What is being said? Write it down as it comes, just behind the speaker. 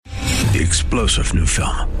The explosive new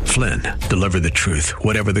film, Flynn, Deliver the Truth,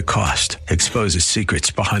 Whatever the Cost, exposes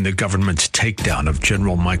secrets behind the government's takedown of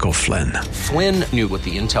General Michael Flynn. Flynn knew what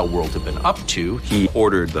the intel world had been up to. He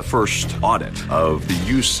ordered the first audit of the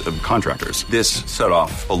use of contractors. This set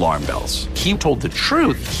off alarm bells. He told the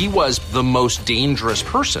truth. He was the most dangerous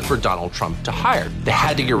person for Donald Trump to hire. They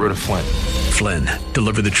had to get rid of Flynn. Flynn,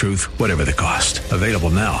 Deliver the Truth, Whatever the Cost. Available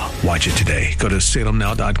now. Watch it today. Go to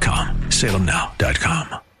salemnow.com.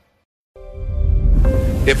 salemnow.com.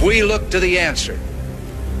 If we look to the answer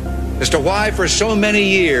as to why for so many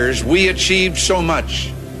years we achieved so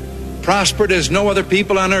much, prospered as no other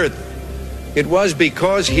people on earth, it was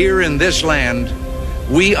because here in this land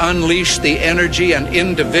we unleashed the energy and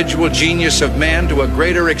individual genius of man to a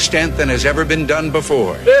greater extent than has ever been done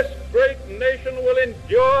before. This great nation will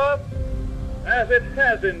endure as it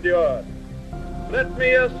has endured. Let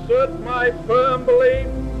me assert my firm belief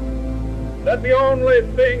that the only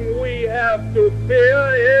thing we have to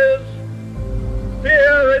fear is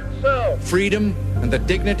fear itself. Freedom and the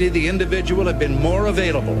dignity of the individual have been more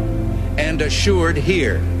available and assured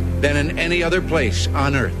here than in any other place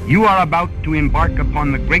on earth. You are about to embark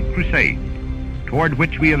upon the great crusade toward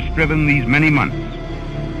which we have striven these many months.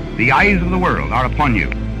 The eyes of the world are upon you.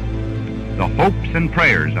 The hopes and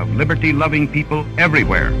prayers of liberty-loving people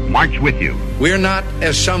everywhere march with you. We're not,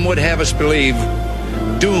 as some would have us believe,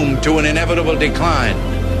 doomed to an inevitable decline.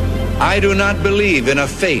 I do not believe in a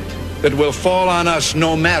fate that will fall on us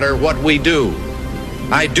no matter what we do.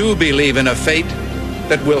 I do believe in a fate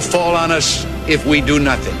that will fall on us if we do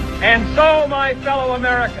nothing. And so, my fellow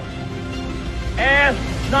Americans, ask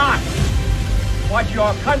not what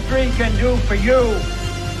your country can do for you.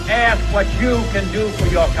 Ask what you can do for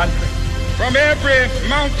your country. From every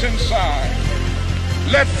mountainside,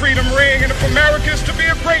 let freedom ring, and if America is to be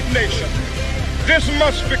a great nation, this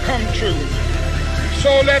must become true. So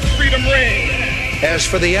let freedom ring. As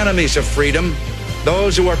for the enemies of freedom,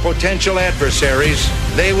 those who are potential adversaries,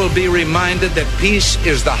 they will be reminded that peace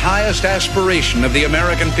is the highest aspiration of the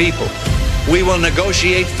American people. We will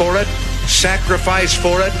negotiate for it, sacrifice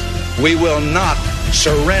for it. We will not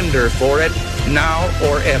surrender for it, now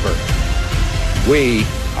or ever. We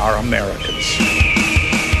are Americans.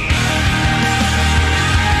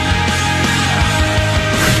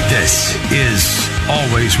 This is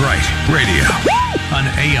Always Right Radio on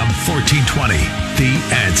AM 1420. The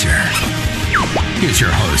Answer. Here's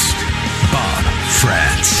your host, Bob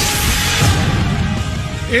Frantz.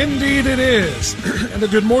 Indeed it is. And a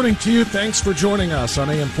good morning to you. Thanks for joining us on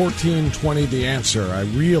AM 1420, The Answer. I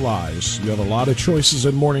realize you have a lot of choices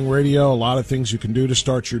in morning radio, a lot of things you can do to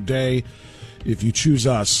start your day. If you choose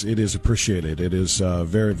us, it is appreciated. It is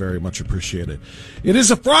very, very much appreciated. It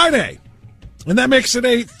is a Friday, and that makes it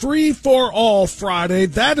a free-for-all Friday.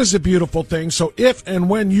 That is a beautiful thing. So if and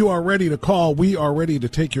when you are ready to call, we are ready to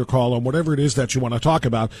take your call on whatever it is that you want to talk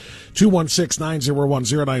about.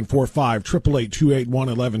 216-901-0945,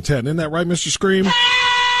 888-281-1110. Isn't that right, Mr. Scream?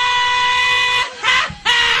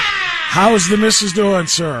 How's the missus doing,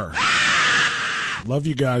 sir? Love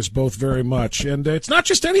you guys both very much. And it's not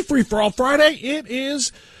just any free-for-all Friday. It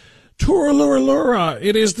is Turaluralura.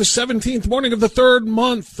 It is the 17th morning of the third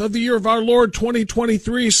month of the year of our Lord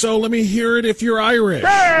 2023. So let me hear it if you're Irish.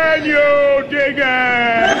 Can you dig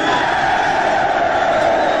it?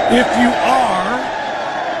 If you are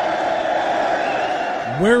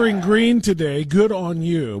wearing green today, good on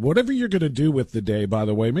you. Whatever you're going to do with the day, by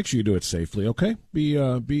the way, make sure you do it safely, okay? Be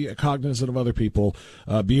cognizant of other people.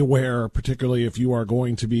 Be aware, particularly if you are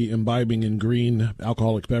going to be imbibing in green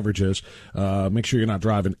alcoholic beverages. Make sure you're not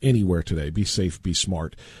driving anywhere today. Be safe, be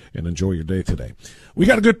smart, and enjoy your day today. We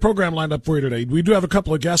got a good program lined up for you today. We do have a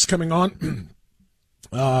couple of guests coming on.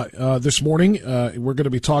 This morning, we're going to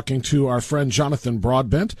be talking to our friend Jonathan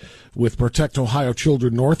Broadbent with Protect Ohio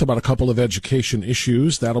Children North about a couple of education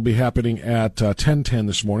issues. That'll be happening at 10:10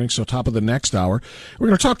 this morning, so top of the next hour. We're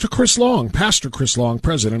going to talk to Chris Long, Pastor Chris Long,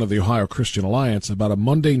 president of the Ohio Christian Alliance, about a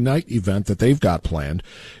Monday night event that they've got planned,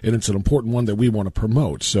 and it's an important one that we want to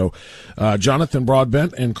promote. So Jonathan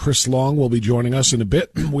Broadbent and Chris Long will be joining us in a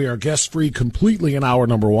bit. We are guest-free completely in hour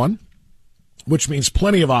number one, which means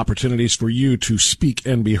plenty of opportunities for you to speak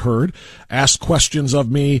and be heard, ask questions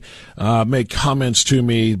of me, make comments to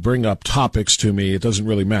me, bring up topics to me. It doesn't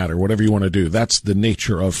really matter, whatever you want to do. That's the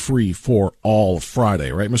nature of Free for All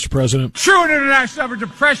Friday, right, Mr. President? True international effort to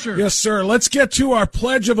pressure. Yes, sir. Let's get to our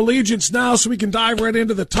Pledge of Allegiance now so we can dive right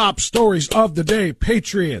into the top stories of the day.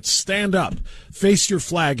 Patriots, stand up. Face your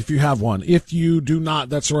flag if you have one. If you do not,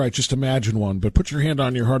 that's all right. Just imagine one. But put your hand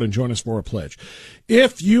on your heart and join us for a pledge.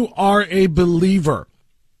 If you are a believer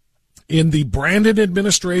in the Brandon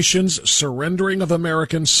administration's surrendering of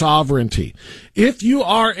American sovereignty. If you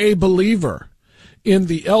are a believer in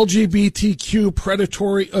the LGBTQ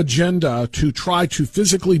predatory agenda to try to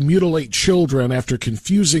physically mutilate children after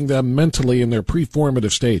confusing them mentally in their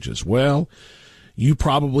preformative stages, well, you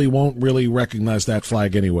probably won't really recognize that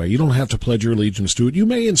flag anyway. You don't have to pledge your allegiance to it. You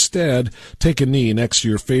may instead take a knee next to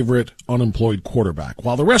your favorite unemployed quarterback,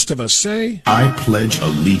 while the rest of us say, I pledge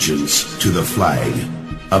allegiance to the flag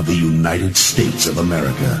of the United States of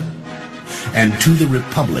America and to the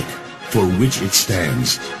republic for which it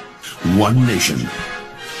stands, one nation,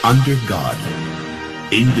 under God,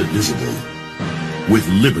 indivisible, with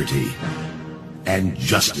liberty and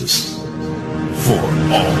justice for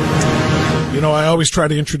all. You know, I always try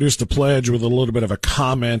to introduce the pledge with a little bit of a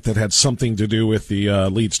comment that had something to do with the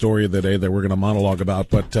lead story of the day that we're going to monologue about.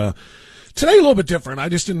 But today, a little bit different. I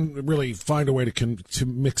just didn't really find a way to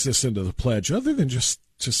mix this into the pledge, other than just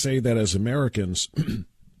to say that as Americans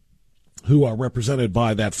who are represented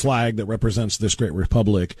by that flag that represents this great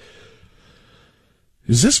republic,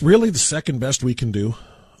 is this really the second best we can do?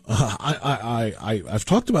 I've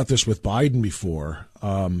talked about this with Biden before.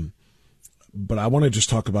 But I want to just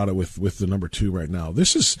talk about it with the number two right now.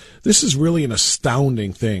 This is really an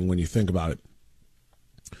astounding thing when you think about it.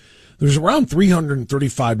 There's around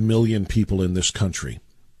 335 million people in this country.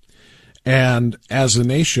 And as a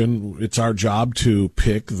nation, it's our job to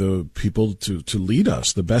pick the people to lead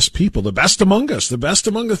us, the best people, the best among us, the best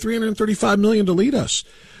among the 335 million to lead us.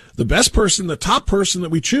 The best person, the top person that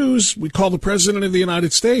we choose, we call the President of the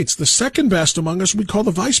United States. The second best among us, we call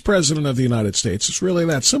the Vice President of the United States. It's really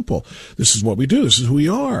that simple. This is what we do. This is who we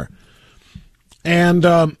are. And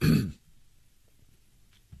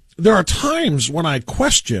there are times when I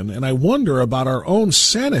question and I wonder about our own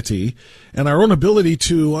sanity and our own ability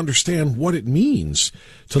to understand what it means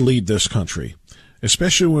to lead this country,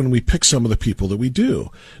 especially when we pick some of the people that we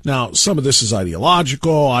do. Now, some of this is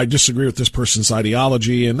ideological. I disagree with this person's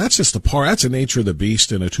ideology, and that's just that's the nature of the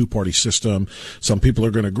beast in a two-party system. Some people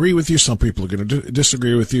are going to agree with you, some people are going to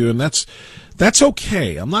disagree with you, and that's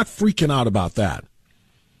okay. I'm not freaking out about that,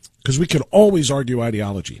 because we can always argue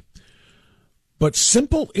ideology. But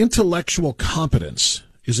simple intellectual competence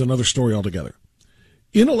is another story altogether.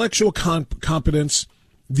 Intellectual competence,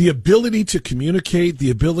 the ability to communicate, the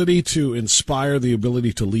ability to inspire, the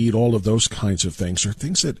ability to lead, all of those kinds of things are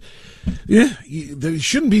things that, there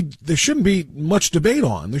shouldn't be much debate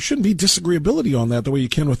on. There shouldn't be disagreeability on that the way you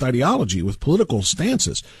can with ideology, with political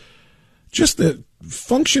stances. Just the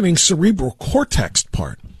functioning cerebral cortex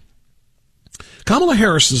part. Kamala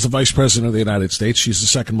Harris is the Vice President of the United States. She's the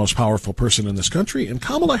second most powerful person in this country. And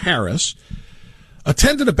Kamala Harris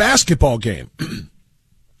attended a basketball game.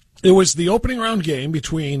 It was the opening round game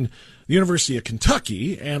between the University of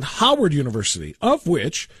Kentucky and Howard University, of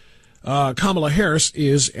which Kamala Harris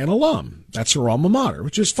is an alum. That's her alma mater,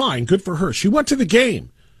 which is fine. Good for her. She went to the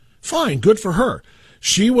game. Fine. Good for her.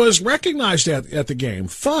 She was recognized at the game.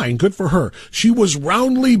 Fine. Good for her. She was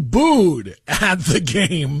roundly booed at the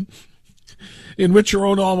game in which her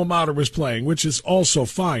own alma mater was playing, which is also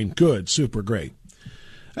fine. Good. Super great.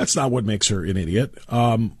 That's not what makes her an idiot.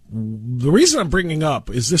 The reason I'm bringing up,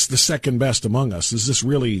 is this the second best among us? Is this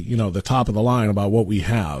really, the top of the line about what we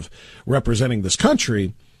have representing this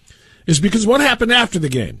country? Is because what happened after the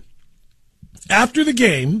game? After the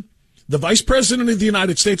game, the Vice President of the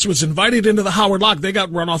United States was invited into the Howard Lock. They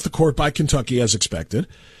got run off the court by Kentucky as expected.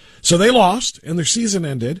 So they lost, and their season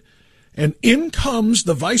ended. And in comes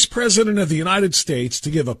the Vice President of the United States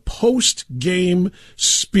to give a post-game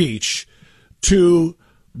speech to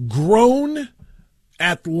grown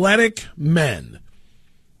athletic men.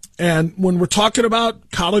 And when we're talking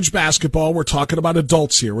about college basketball, we're talking about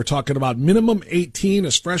adults here. We're talking about minimum 18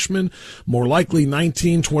 as freshmen, more likely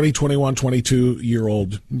 19, 20, 21,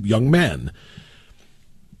 22-year-old young men.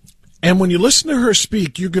 And when you listen to her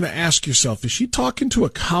speak, you're going to ask yourself, is she talking to a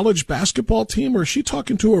college basketball team or is she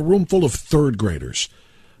talking to a room full of third graders?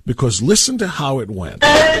 Because listen to how it went.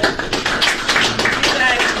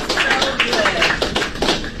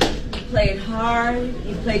 Played hard.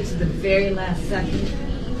 You played to the very last second.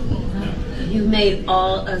 You made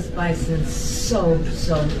all us Bisons so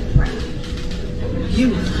proud.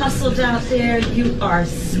 You hustled out there. You are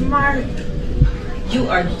smart. You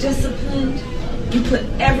are disciplined. You put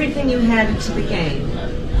everything you had into the game.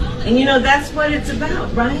 And that's what it's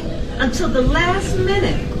about, right? Until the last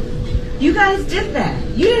minute. You guys did that.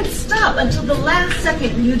 You didn't stop until the last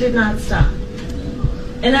second. You did not stop.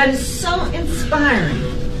 And that is so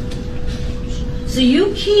inspiring. So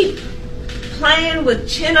you keep playing with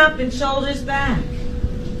chin up and shoulders back.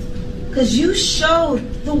 Because you showed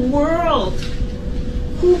the world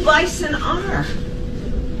who bison are.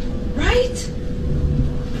 Right?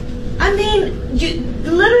 I mean,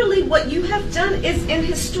 literally what you have done is in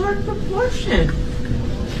historic proportion.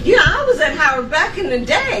 You know, I was at Howard back in the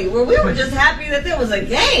day where we were just happy that there was a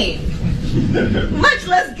game, much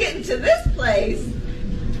less getting to this place,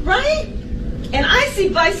 right? And I see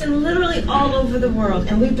bison literally all over the world,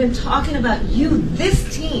 and we've been talking about you,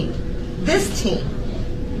 this team,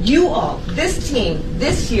 you all, this team,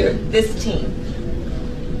 this year, this team.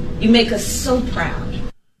 You make us so proud.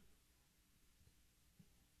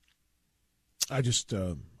 I just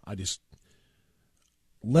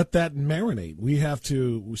let that marinate. We have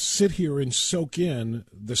to sit here and soak in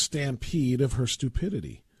the stampede of her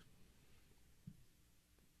stupidity.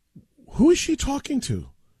 Who is she talking to?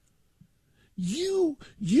 You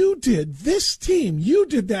did this team. You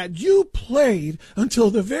did that. You played until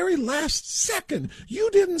the very last second. You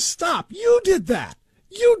didn't stop. You did that.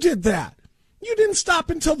 You did that. You didn't stop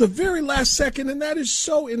until the very last second, and that is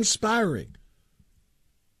so inspiring.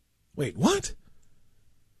 Wait, what?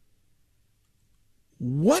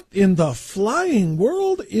 What in the flying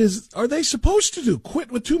world are they supposed to do?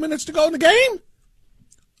 Quit with 2 minutes to go in the game?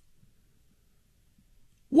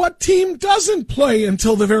 What team doesn't play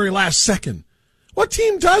until the very last second? What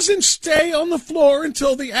team doesn't stay on the floor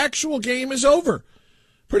until the actual game is over?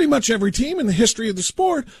 Pretty much every team in the history of the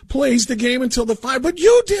sport plays the game until the final. But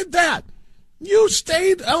you did that. You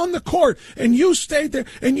stayed on the court, and you stayed there,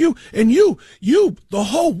 and you, the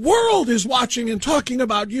whole world is watching and talking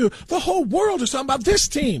about you. The whole world is talking about this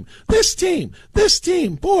team.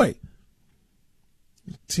 Boy,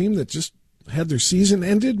 a team that just had their season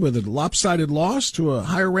ended with a lopsided loss to a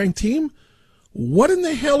higher-ranked team. What in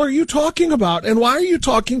the hell are you talking about, and why are you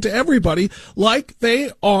talking to everybody like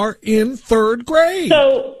they are in third grade?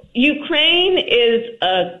 So Ukraine is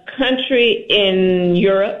a country in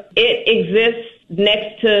Europe. It exists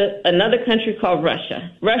next to another country called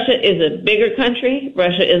Russia. Russia is a bigger country.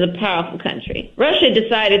 Russia is a powerful country. Russia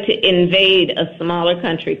decided to invade a smaller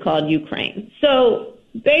country called Ukraine. So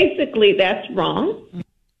basically that's wrong.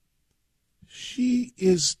 She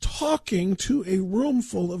is talking to a room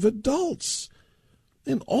full of adults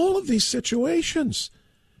in all of these situations.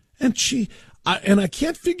 And I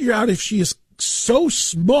can't figure out if she is so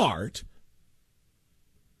smart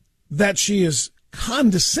that she is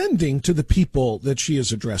condescending to the people that she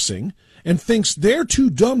is addressing and thinks they're too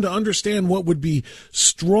dumb to understand what would be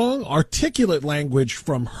strong, articulate language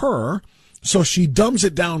from her, so she dumbs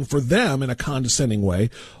it down for them in a condescending way,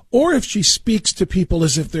 or if she speaks to people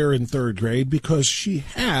as if they're in third grade because she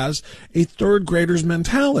has a third grader's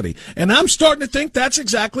mentality. And I'm starting to think that's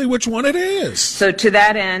exactly which one it is. So to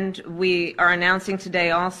that end, we are announcing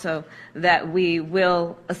today also that we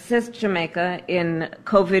will assist Jamaica in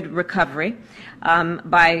COVID recovery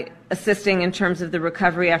by assisting in terms of the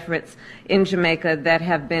recovery efforts in Jamaica that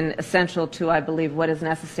have been essential to, I believe, what is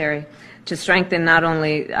necessary to strengthen not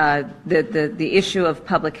only the issue of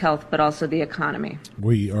public health, but also the economy.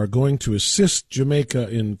 We are going to assist Jamaica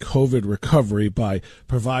in COVID recovery by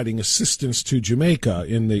providing assistance to Jamaica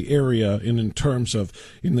in the area in terms of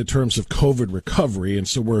COVID recovery, and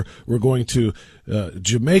so we're going to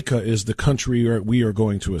Jamaica is the country we are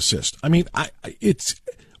going to assist. I mean,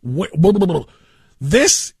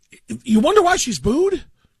 this. You wonder why she's booed?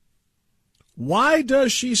 Why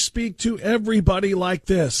does she speak to everybody like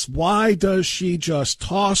this? Why does she just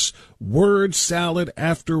toss word salad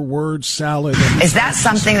after word salad? Is that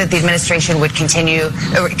something that the administration would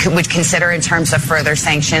consider in terms of further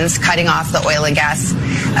sanctions, cutting off the oil and gas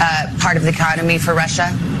part of the economy for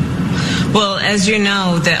Russia? Well, as you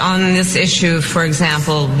know, that on this issue, for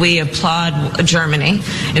example, we applaud Germany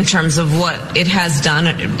in terms of what it has done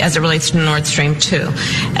as it relates to Nord Stream 2,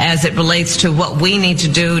 as it relates to what we need to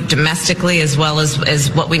do domestically as well as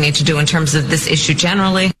what we need to do in terms of this issue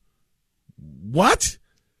generally. What?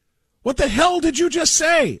 What the hell did you just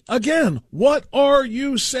say? Again, what are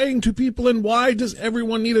you saying to people, and why does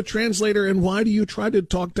everyone need a translator, and why do you try to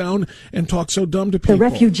talk down and talk so dumb to people? The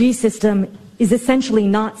refugee system is essentially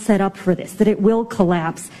not set up for this, that it will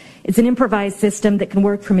collapse. It's an improvised system that can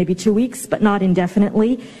work for maybe 2 weeks, but not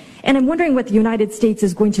indefinitely. And I'm wondering what the United States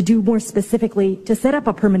is going to do more specifically to set up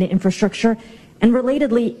a permanent infrastructure. And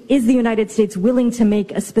relatedly, is the United States willing to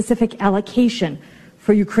make a specific allocation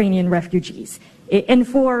for Ukrainian refugees? And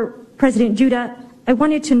for President Duda, I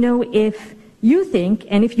wanted to know if you think,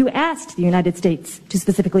 and if you asked the United States to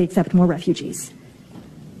specifically accept more refugees.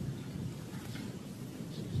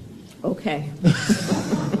 Okay.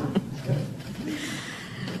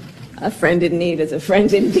 A friend in need is a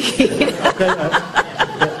friend indeed. Okay,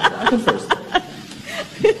 I can first.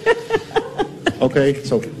 Okay,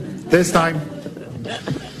 so this time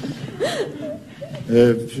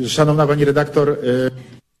Szanowna pani redaktor.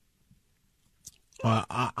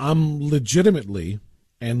 I'm legitimately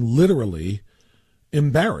and literally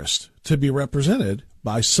embarrassed to be represented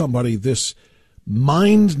by somebody this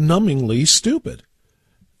mind-numbingly stupid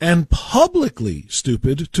and publicly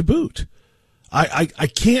stupid to boot. I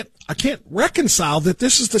can't reconcile that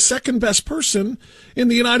this is the second best person in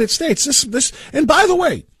the United States. This and by the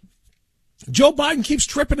way, Joe Biden keeps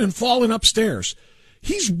tripping and falling upstairs.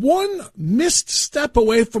 He's one missed step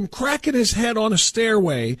away from cracking his head on a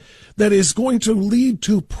stairway that is going to lead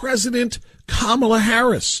to President Kamala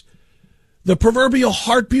Harris. The proverbial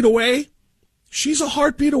heartbeat away. She's a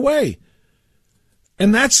heartbeat away.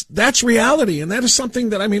 And that's reality. And that is something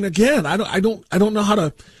that, I mean, again, I don't know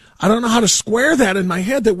how to square that in my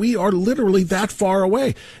head, that we are literally that far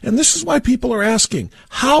away. And this is why people are asking,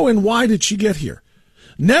 how and why did she get here?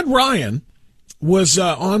 Ned Ryan was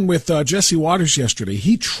on with Jesse Waters yesterday.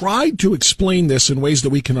 He tried to explain this in ways that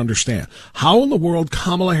we can understand. How in the world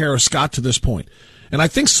Kamala Harris got to this point? And I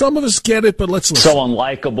think some of us get it, but let's listen. So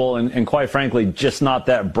unlikable and quite frankly, just not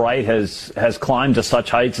that bright, has climbed to such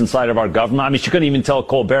heights inside of our government. I mean, she couldn't even tell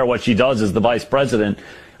Colbert what she does as the vice president.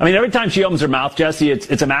 I mean, every time she opens her mouth, Jesse,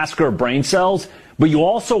 it's a massacre of brain cells. But you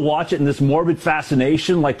also watch it in this morbid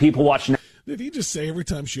fascination like people watch. Did he just say every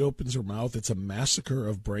time she opens her mouth, it's a massacre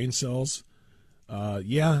of brain cells?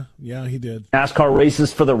 Yeah, he did. NASCAR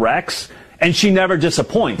races for the wrecks, and she never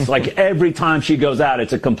disappoints. Like every time she goes out,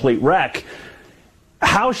 it's a complete wreck.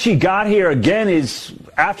 How she got here again is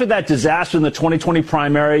after that disaster in the 2020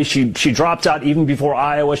 primary, she dropped out even before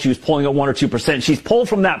Iowa. She was polling at 1 or 2%. She's pulled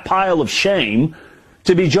from that pile of shame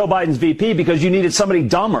to be Joe Biden's VP because you needed somebody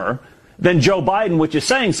dumber than Joe Biden, which is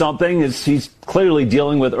saying something, as he's clearly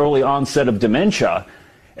dealing with early onset of dementia.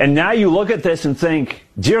 And now you look at this and think,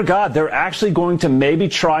 dear God, they're actually going to maybe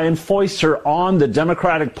try and foist her on the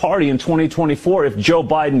Democratic Party in 2024 if Joe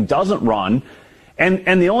Biden doesn't run.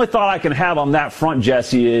 And the only thought I can have on that front,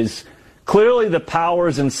 Jesse, is clearly the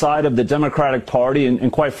powers inside of the Democratic Party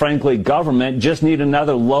and quite frankly, government just need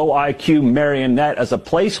another low IQ marionette as a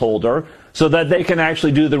placeholder so that they can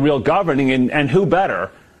actually do the real governing. And who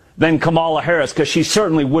better than Kamala Harris, because she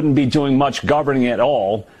certainly wouldn't be doing much governing at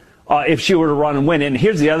all if she were to run and win. And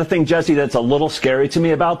here's the other thing, Jesse, that's a little scary to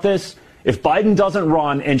me about this. If Biden doesn't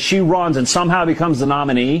run and she runs and somehow becomes the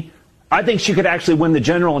nominee, I think she could actually win the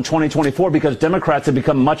general in 2024 because Democrats have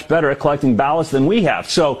become much better at collecting ballots than we have.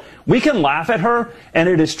 So we can laugh at her, and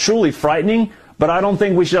it is truly frightening, but I don't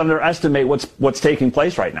think we should underestimate what's taking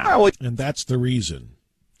place right now. And that's the reason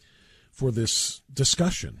for this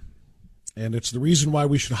discussion. And it's the reason why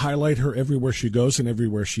we should highlight her everywhere she goes and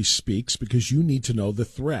everywhere she speaks, because you need to know the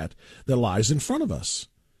threat that lies in front of us.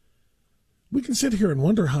 We can sit here and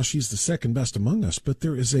wonder how she's the second best among us, but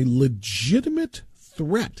there is a legitimate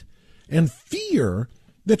threat and fear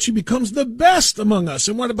that she becomes the best among us.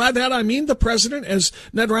 And what by that I mean the president, as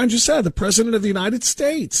Ned Ryan just said, the president of the United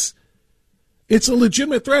States. It's a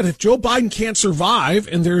legitimate threat. If Joe Biden can't survive,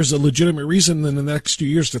 and there's a legitimate reason in the next 2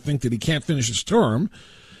 years to think that he can't finish his term,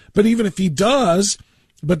 but even if he does,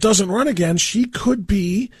 but doesn't run again, she could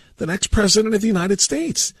be the next president of the United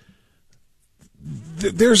States.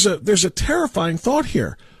 There's a terrifying thought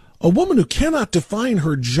here. A woman who cannot define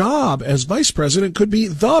her job as vice president could be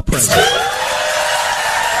the president.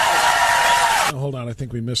 Oh, hold on, I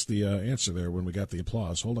think we missed the answer there when we got the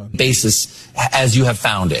applause. Hold on. Basis as you have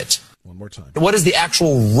found it. One more time. What is the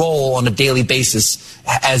actual role on a daily basis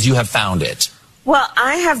as you have found it? Well,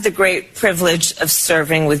 I have the great privilege of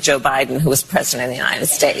serving with Joe Biden, who was president of the United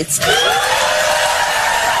States.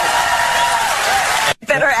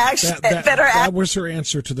 That was her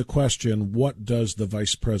answer to the question, what does the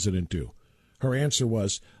vice president do? Her answer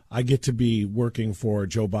was, I get to be working for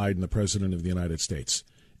Joe Biden, the president of the United States.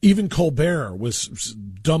 Even Colbert was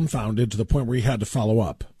dumbfounded to the point where he had to follow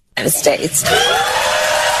up. United States.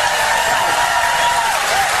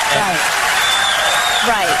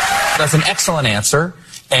 Right. That's an excellent answer.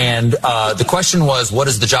 And the question was, what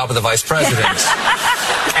is the job of the vice president?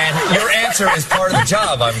 And your answer is part of the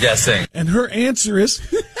job, I'm guessing. And her answer is...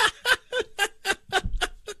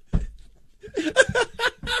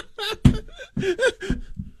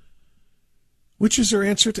 which is her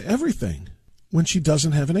answer to everything when she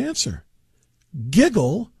doesn't have an answer.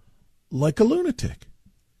 Giggle like a lunatic.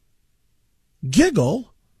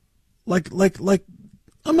 Giggle like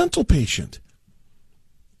a mental patient.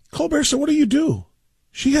 Colbert said, what do you do?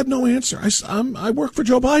 She had no answer. I work for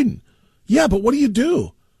Joe Biden. Yeah, but what do you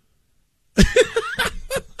do? That's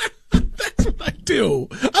what I do.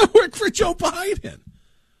 I work for Joe Biden.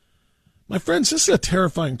 My friends, this is a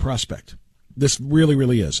terrifying prospect. This really,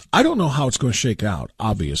 really is. I don't know how it's going to shake out.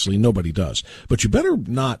 Obviously, nobody does. But you better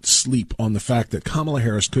not sleep on the fact that Kamala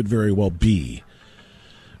Harris could very well be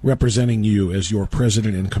representing you as your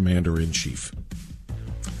president and commander-in-chief.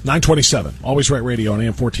 927, Always Right Radio on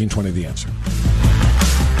AM 1420, The Answer.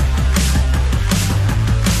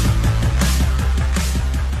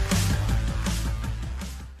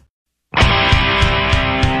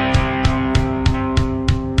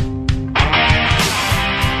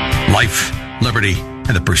 Life, liberty,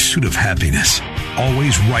 and the pursuit of happiness.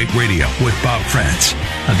 Always Right Radio with Bob Frantz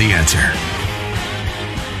on The Answer.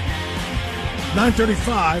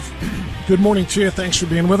 9:35. Good morning to you. Thanks for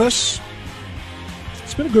being with us.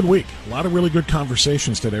 It's been a good week. A lot of really good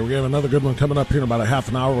conversations today. We have another good one coming up here in about a half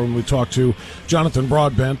an hour when we talk to Jonathan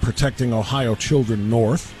Broadbent, Protecting Ohio Children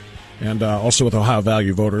North, and also with Ohio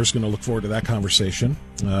Value Voters. Going to look forward to that conversation.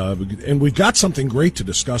 And we've got something great to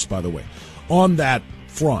discuss, by the way, on that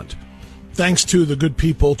front. Thanks to the good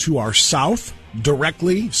people to our south,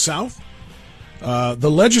 directly south.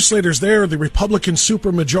 The legislators there, the Republican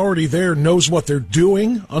supermajority there knows what they're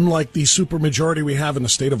doing, unlike the supermajority we have in the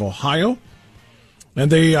state of Ohio. And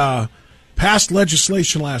they passed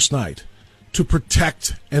legislation last night to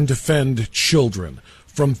protect and defend children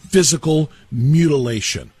from physical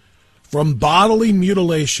mutilation, from bodily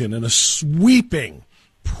mutilation, in a sweeping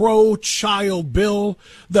pro-child bill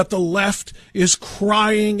that the left is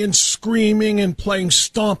crying and screaming and playing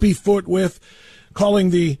stompy foot with,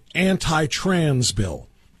 calling the anti-trans bill.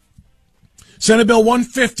 Senate Bill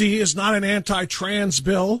 150 is not an anti-trans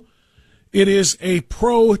bill. It is a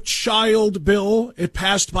pro-child bill. It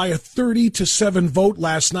passed by a 30-7 vote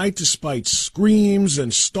last night, despite screams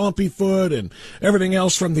and stompy foot and everything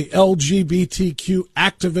else from the LGBTQ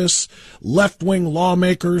activists, left-wing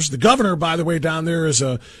lawmakers. The governor, by the way, down there is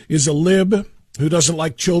a lib who doesn't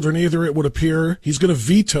like children either, it would appear. He's going to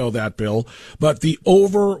veto that bill. But the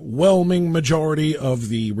overwhelming majority of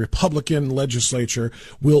the Republican legislature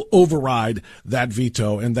will override that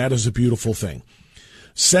veto, and that is a beautiful thing.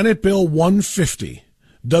 Senate Bill 150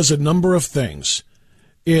 does a number of things.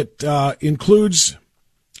 It includes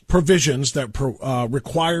provisions that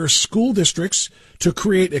require school districts to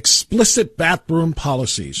create explicit bathroom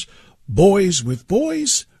policies. Boys with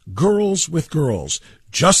boys, girls with girls.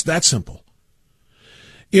 Just that simple.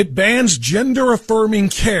 It bans gender-affirming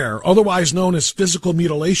care, otherwise known as physical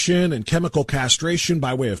mutilation and chemical castration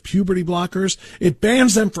by way of puberty blockers. It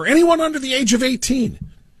bans them for anyone under the age of 18.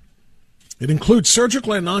 It includes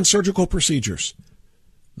surgical and non-surgical procedures.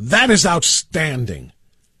 That is outstanding.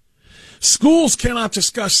 Schools cannot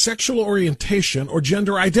discuss sexual orientation or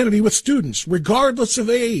gender identity with students, regardless of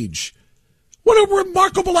age. What a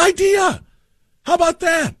remarkable idea. How about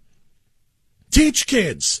that? Teach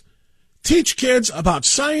kids. Teach kids about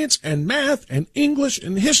science and math and English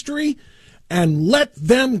and history, and let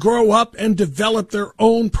them grow up and develop their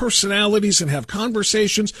own personalities and have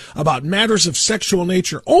conversations about matters of sexual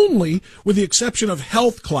nature, only with the exception of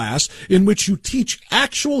health class, in which you teach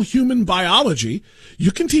actual human biology.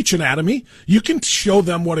 You can teach anatomy. You can show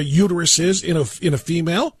them what a uterus is in a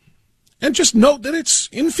female, and just note that it's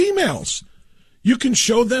in females. You can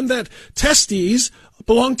show them that testes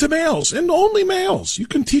belong to males and only males. You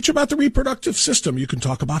can teach about the reproductive system. You can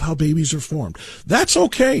talk about how babies are formed. That's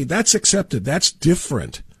okay. That's accepted. That's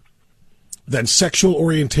different than sexual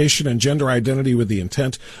orientation and gender identity with the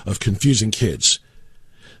intent of confusing kids.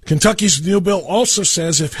 Kentucky's new bill also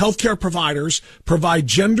says if healthcare providers provide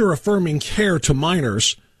gender-affirming care to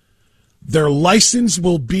minors, their license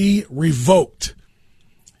will be revoked.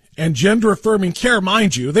 And gender-affirming care,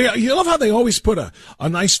 mind you, you love how they always put a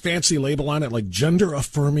nice fancy label on it, like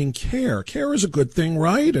gender-affirming care. Care is a good thing,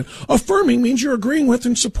 right? And affirming means you're agreeing with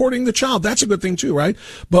and supporting the child. That's a good thing, too, right?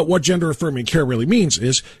 But what gender-affirming care really means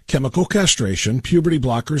is chemical castration, puberty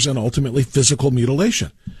blockers, and ultimately physical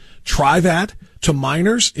mutilation. Try that to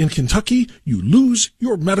minors in Kentucky, you lose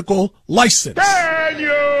your medical license. Can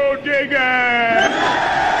you dig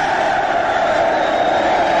it?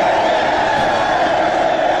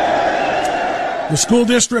 The school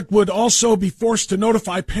district would also be forced to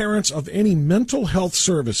notify parents of any mental health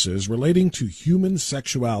services relating to human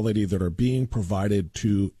sexuality that are being provided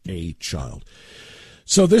to a child.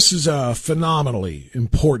 So this is a phenomenally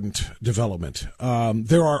important development.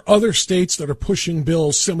 There are other states that are pushing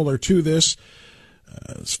bills similar to this.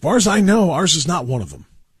 As far as I know, ours is not one of them.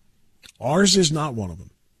 Ours is not one of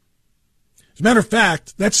them. As a matter of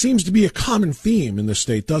fact, that seems to be a common theme in this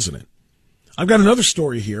state, doesn't it? I've got another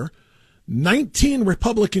story here. 19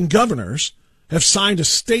 Republican governors have signed a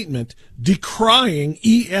statement decrying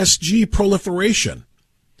ESG proliferation,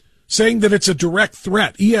 saying that it's a direct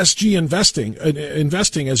threat. ESG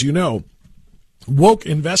investing, as you know, woke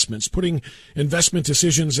investments, putting investment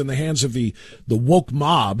decisions in the hands of the woke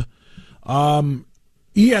mob.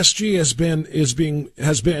 ESG has been,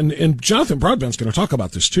 and Jonathan Broadbent's going to talk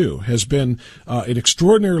about this too, has been an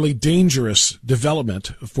extraordinarily dangerous development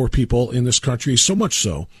for people in this country, so much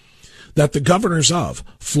so that the governors of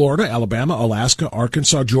Florida, Alabama, Alaska,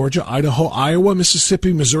 Arkansas, Georgia, Idaho, Iowa,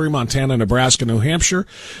 Mississippi, Missouri, Montana, Nebraska, New Hampshire,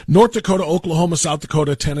 North Dakota, Oklahoma, South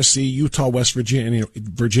Dakota, Tennessee, Utah, West Virginia,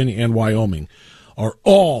 and Wyoming are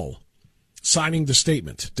all signing the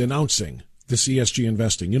statement denouncing this ESG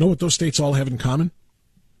investing. You know what those states all have in common?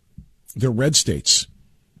 They're red states.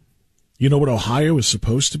 You know what Ohio is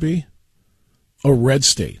supposed to be? A red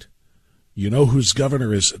state. You know whose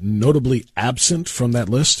governor is notably absent from that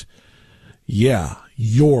list? Yeah,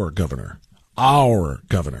 your governor. Our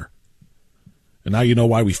governor. And now you know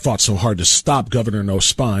why we fought so hard to stop Governor No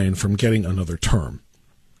Spine from getting another term.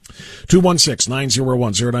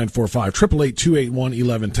 216-901-0945,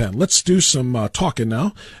 888-281-1110. Let's do some talking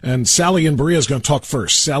now. And Sally and Berea is going to talk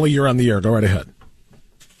first. Sally, you're on the air. Go right ahead.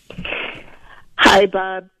 Hi,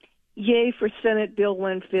 Bob. Yay for Senate Bill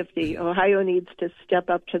 150. Ohio needs to step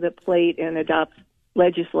up to the plate and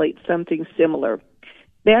legislate something similar.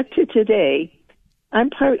 Back to today,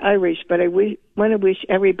 I'm part Irish, but I want to wish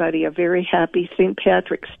everybody a very happy St.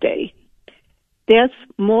 Patrick's Day. That's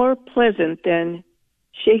more pleasant than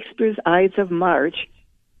Shakespeare's Ides of March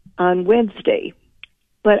on Wednesday.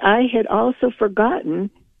 But I had also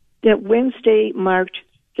forgotten that Wednesday marked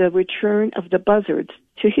the return of the buzzards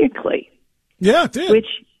to Hickley. Yeah, it did.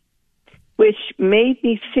 Which made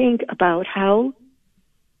me think about how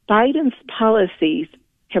Biden's policies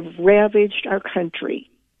have ravaged our country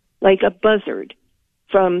like a buzzard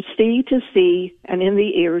from sea to sea and in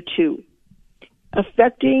the air too,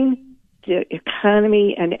 affecting the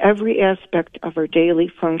economy and every aspect of our daily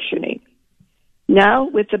functioning. Now,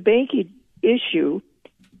 with the banking issue,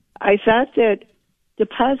 I thought that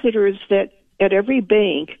depositors that at every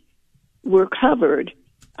bank were covered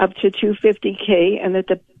up to $250K and that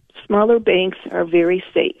the smaller banks are very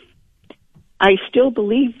safe. I still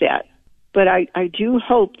believe that, but I do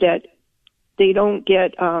hope that they don't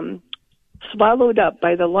get swallowed up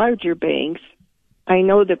by the larger banks. I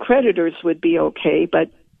know the creditors would be okay,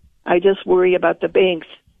 but I just worry about the banks.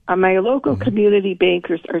 My local community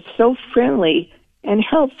bankers are so friendly and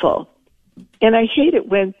helpful, and I hate it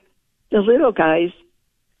when the little guys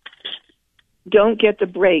don't get the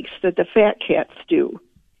breaks that the fat cats do.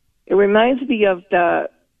 It reminds me of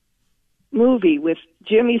the movie with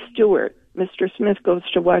Jimmy Stewart, Mr. Smith Goes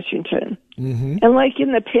to Washington. Mm-hmm. And like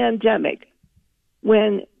in the pandemic,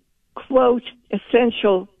 when, quote,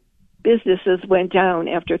 essential businesses went down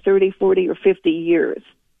after 30, 40, or 50 years.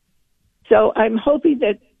 So I'm hoping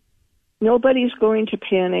that nobody's going to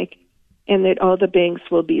panic and that all the banks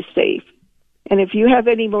will be safe. And if you have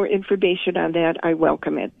any more information on that, I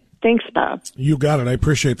welcome it. Thanks, Bob. You got it. I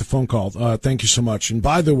appreciate the phone call. Thank you so much. And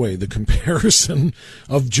by the way, the comparison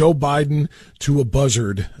of Joe Biden to a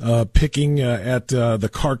buzzard picking at the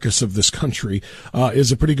carcass of this country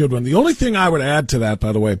is a pretty good one. The only thing I would add to that,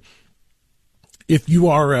 by the way, if you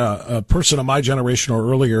are a person of my generation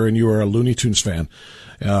or earlier and you are a Looney Tunes fan,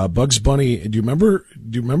 Bugs Bunny, do you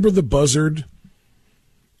remember the buzzard?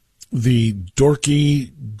 The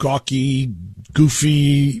dorky, gawky,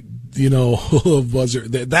 goofy,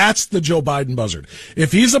 buzzard. That's the Joe Biden buzzard.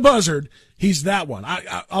 If he's a buzzard, he's that one.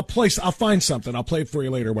 I'll find something. I'll play it for you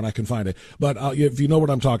later when I can find it. But if you know what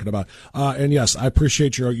I'm talking about. And yes, I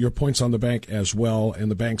appreciate your points on the bank as well and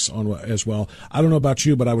the banks as well. I don't know about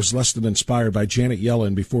you, but I was less than inspired by Janet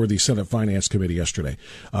Yellen before the Senate Finance Committee yesterday.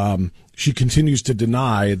 She continues to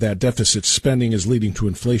deny that deficit spending is leading to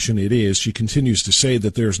inflation. It is. She continues to say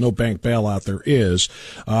that there's no bank bailout. There is.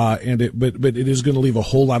 But it is going to leave a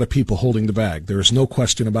whole lot of people holding the bag. There is no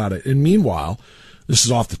question about it. And meanwhile, this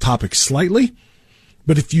is off the topic slightly,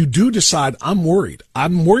 but if you do decide, I'm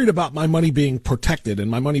worried about my money being protected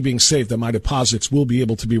and my money being safe, that my deposits will be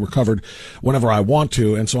able to be recovered whenever I want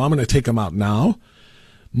to, and so I'm going to take them out now.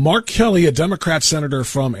 Mark Kelly, a Democrat senator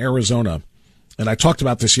from Arizona, and I talked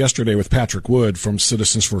about this yesterday with Patrick Wood from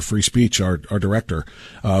Citizens for Free Speech, our director,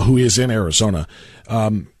 who is in Arizona.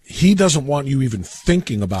 He doesn't want you even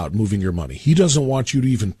thinking about moving your money. He doesn't want you to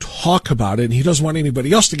even talk about it, and he doesn't want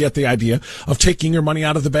anybody else to get the idea of taking your money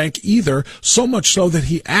out of the bank either, so much so that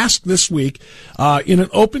he asked this week in an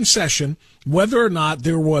open session whether or not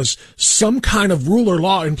there was some kind of rule or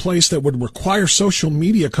law in place that would require social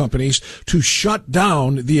media companies to shut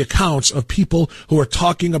down the accounts of people who are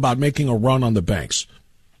talking about making a run on the banks.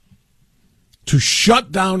 to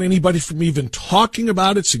shut down anybody from even talking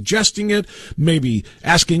about it, suggesting it, maybe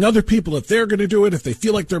asking other people if they're going to do it, if they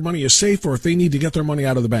feel like their money is safe or if they need to get their money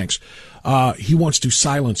out of the banks. He wants to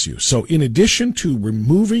silence you. So in addition to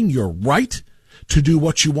removing your right to do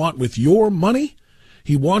what you want with your money,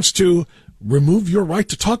 he wants to remove your right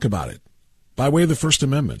to talk about it by way of the First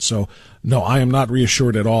Amendment. So, no, I am not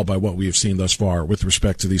reassured at all by what we have seen thus far with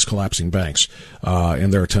respect to these collapsing banks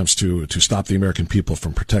and their attempts to stop the American people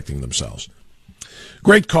from protecting themselves.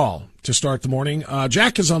 Great call to start the morning.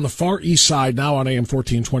 Jack is on the far east side now on AM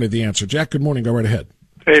 1420, The Answer. Jack, good morning. Go right ahead.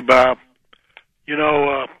 Hey, Bob. You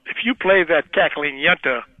know, if you play that Kathleen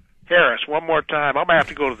Yenta Harris one more time, I'm going to have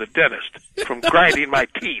to go to the dentist from grinding my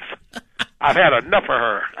teeth. I've had enough of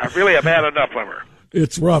her. I really have had enough of her.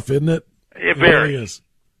 It's rough, isn't it? It very really is.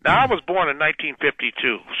 Now, I was born in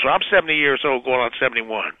 1952, so I'm 70 years old going on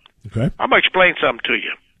 71. Okay. I'm going to explain something to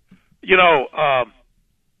you. You know,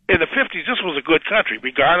 in the 50s, this was a good country,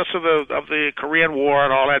 regardless of the Korean War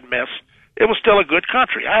and all that mess. It was still a good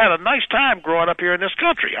country. I had a nice time growing up here in this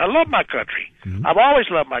country. I love my country. Mm-hmm. I've always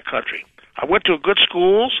loved my country. I went to good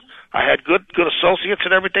schools. I had good associates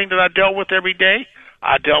and everything that I dealt with every day.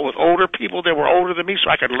 I dealt with older people that were older than me, so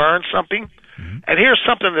I could learn something. Mm-hmm. And here's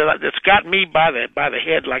something that's got me by the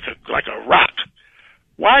head like a rock.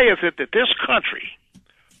 Why is it that this country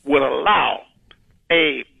would allow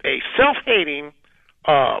a self-hating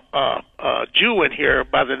Jew in here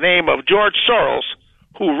by the name of George Soros,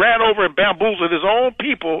 who ran over and bamboozled his own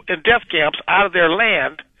people in death camps out of their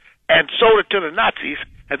land and sold it to the Nazis,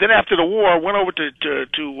 and then after the war went over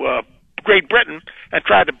to Great Britain and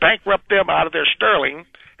tried to bankrupt them out of their sterling,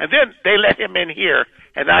 and then they let him in here,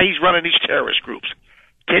 and now he's running these terrorist groups.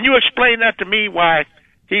 Can you explain that to me? Why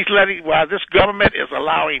this government is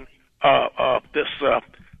allowing this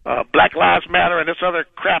Black Lives Matter and this other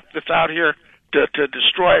crap that's out here to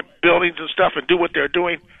destroy buildings and stuff and do what they're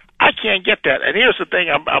doing? I can't get that. And here's the thing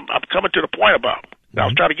I'm coming to the point about. I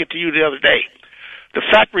was trying to get to you the other day. The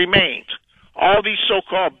fact remains, all these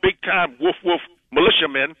so-called big-time woof-woof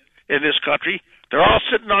militiamen in this country, they're all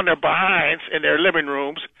sitting on their behinds in their living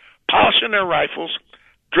rooms, polishing their rifles,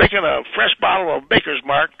 drinking a fresh bottle of Maker's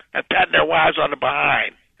Mark, and patting their wives on the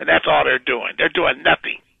behind. And that's all they're doing. They're doing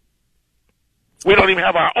nothing. We don't even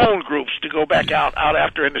have our own groups to go back out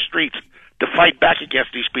after in the streets to fight back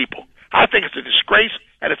against these people. I think it's a disgrace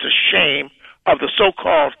and it's a shame of the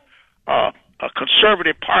so-called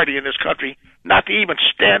conservative party in this country not to even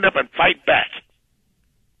stand up and fight back.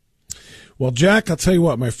 Well, Jack, I'll tell you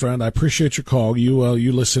what, my friend, I appreciate your call.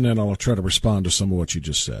 You listen in, I'll try to respond to some of what you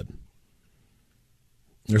just said.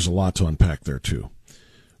 There's a lot to unpack there, too.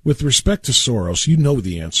 With respect to Soros, you know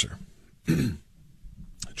the answer.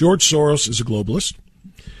 George Soros is a globalist.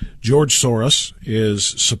 George Soros is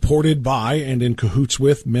supported by and in cahoots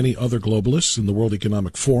with many other globalists in the World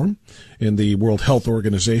Economic Forum, in the World Health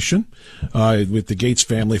Organization, with the Gates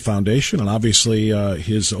Family Foundation, and obviously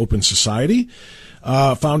his Open Society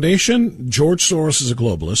Foundation. George Soros is a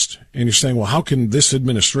globalist, and you're saying, well, how can this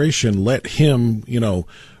administration let him,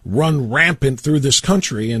 run rampant through this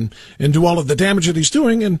country and do all of the damage that he's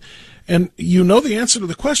doing? And you know the answer to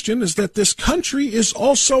the question is that this country is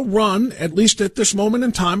also run, at least at this moment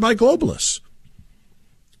in time, by globalists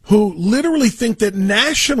who literally think that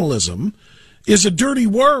nationalism is a dirty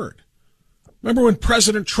word. Remember when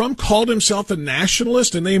President Trump called himself a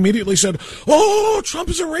nationalist and they immediately said, oh, Trump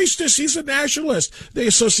is a racist, he's a nationalist. They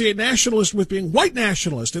associate nationalist with being white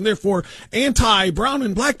nationalist and therefore anti-brown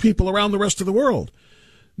and black people around the rest of the world.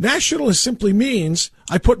 Nationalist simply means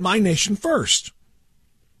I put my nation first.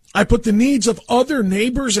 I put the needs of other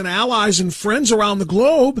neighbors and allies and friends around the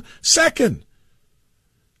globe second.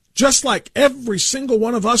 Just like every single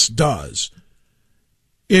one of us does.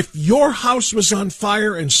 If your house was on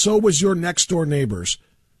fire and so was your next door neighbor's,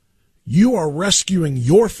 you are rescuing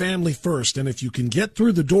your family first. And if you can get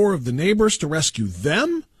through the door of the neighbors to rescue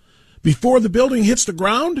them before the building hits the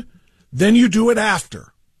ground, then you do it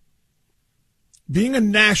after. Being a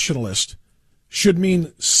nationalist should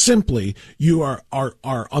mean simply you are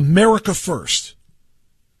America first,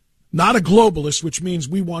 not a globalist, which means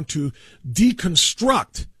we want to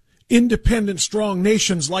deconstruct independent, strong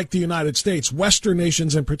nations like the United States, Western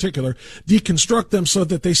nations in particular, deconstruct them so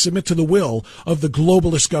that they submit to the will of the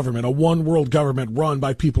globalist government, a one-world government run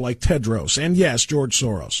by people like Tedros and, yes, George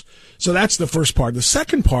Soros. So that's the first part. The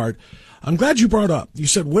second part, I'm glad you brought up. You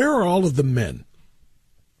said, where are all of the men?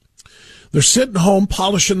 They're sitting home,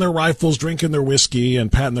 polishing their rifles, drinking their whiskey, and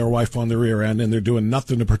patting their wife on the rear end, and they're doing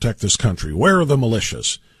nothing to protect this country. Where are the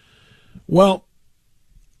militias? Well,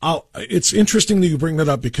 it's interesting that you bring that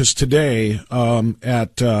up because today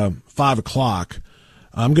at 5 o'clock,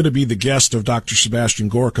 I'm going to be the guest of Dr. Sebastian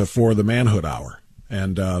Gorka for the Manhood Hour.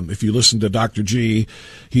 And if you listen to Dr. G,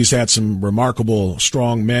 he's had some remarkable,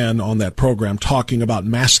 strong men on that program talking about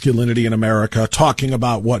masculinity in America, talking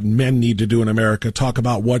about what men need to do in America, talk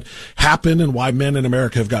about what happened and why men in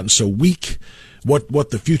America have gotten so weak,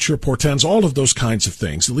 what the future portends, all of those kinds of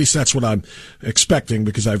things. At least that's what I'm expecting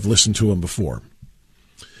because I've listened to him before.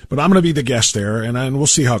 But I'm going to be the guest there, and we'll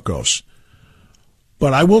see how it goes.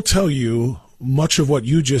 But I will tell you, much of what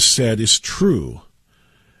you just said is true.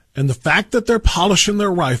 And the fact that they're polishing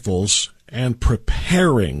their rifles and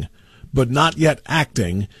preparing, but not yet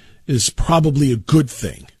acting, is probably a good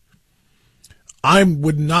thing. I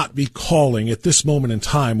would not be calling at this moment in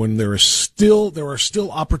time when there are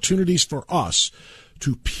still opportunities for us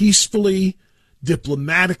to peacefully,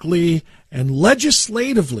 diplomatically, and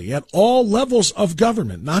legislatively at all levels of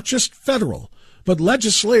government, not just federal, but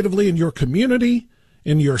legislatively in your community,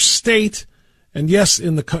 in your state, and yes,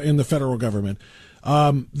 in the federal government.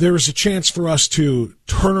 There is a chance for us to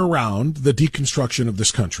turn around the deconstruction of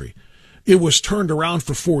this country. It was turned around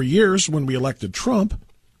for 4 years when we elected Trump.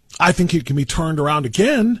 I think it can be turned around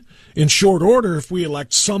again in short order if we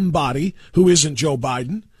elect somebody who isn't Joe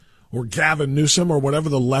Biden or Gavin Newsom or whatever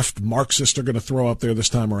the left Marxists are going to throw up there this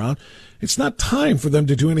time around. It's not time for them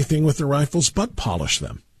to do anything with their rifles but polish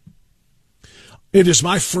them. It is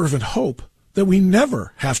my fervent hope that we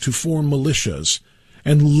never have to form militias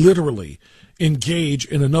and literally engage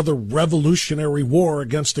in another revolutionary war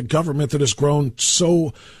against a government that has grown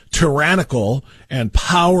so tyrannical and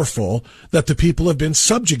powerful that the people have been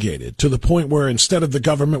subjugated to the point where instead of the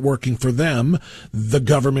government working for them, the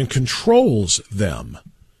government controls them.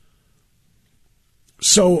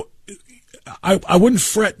 So I wouldn't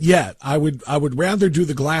fret yet. I would rather do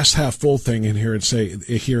the glass half full thing in here and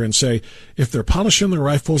say if they're polishing their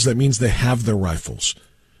rifles, that means they have their rifles.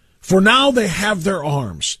 For now, they have their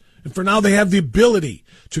arms. And for now, they have the ability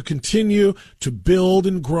to continue to build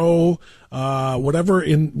and grow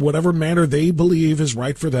whatever manner they believe is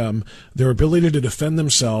right for them, their ability to defend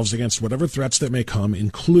themselves against whatever threats that may come,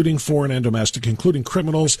 including foreign and domestic, including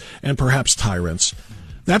criminals and perhaps tyrants.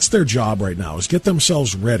 That's their job right now, is get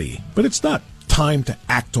themselves ready. But it's not time to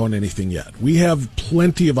act on anything yet. We have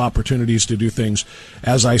plenty of opportunities to do things,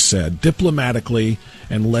 as I said, diplomatically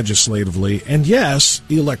and legislatively, and yes,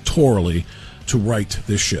 electorally, to right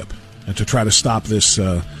this ship and to try to stop this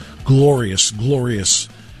glorious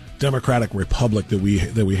democratic republic that we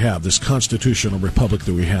have, this constitutional republic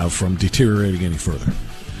that we have, from deteriorating any further.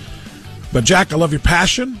 But, Jack, I love your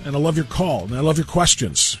passion, and I love your call, and I love your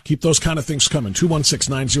questions. Keep those kind of things coming.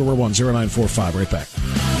 216-901-0945. Right back.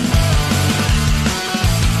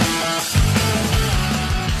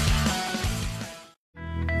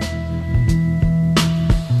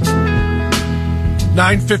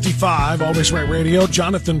 .955, Always Right Radio.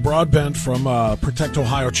 Jonathan Broadbent from Protect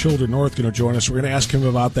Ohio Children North going to join us. We're going to ask him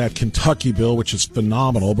about that Kentucky bill, which is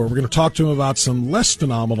phenomenal, but we're going to talk to him about some less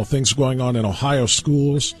phenomenal things going on in Ohio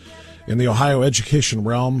schools, in the Ohio education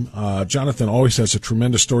realm. Jonathan always has a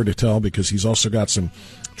tremendous story to tell because he's also got some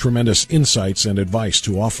tremendous insights and advice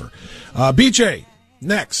to offer. BJ,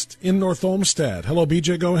 next in North Olmsted. Hello,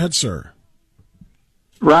 BJ. Go ahead, sir.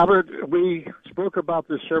 Robert, we spoke about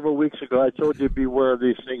this several weeks ago. I told you to beware of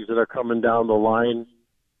these things that are coming down the line,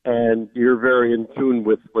 and you're very in tune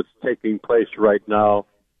with what's taking place right now.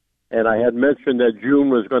 And I had mentioned that June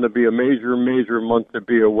was going to be a major month to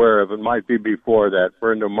be aware of. It might be before that.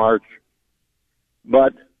 We're into March.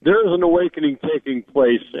 But there is an awakening taking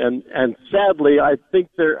place, and sadly, I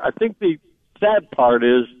think the sad part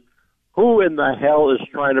is, who in the hell is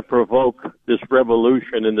trying to provoke this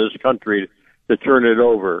revolution in this country to turn it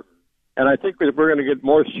over? And I think that we're going to get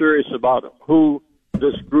more serious about who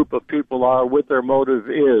this group of people are, what their motive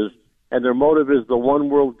is, and their motive is the one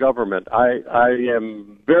world government. I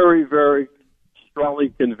am very, very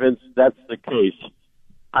strongly convinced that's the case.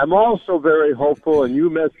 I'm also very hopeful, and you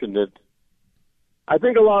mentioned it, I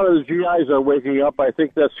think a lot of the GIs are waking up. I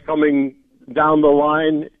think that's coming down the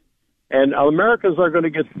line, and Americans are going to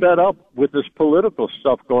get fed up with this political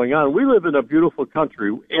stuff going on. We live in a beautiful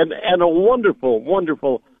country and a wonderful,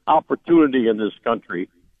 wonderful opportunity in this country,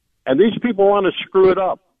 and these people want to screw it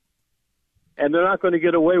up, and they're not going to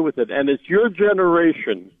get away with it. And it's your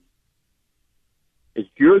generation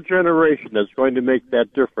that's going to make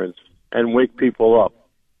that difference and wake people up.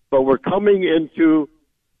 But we're coming into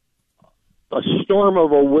a storm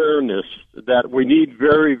of awareness that we need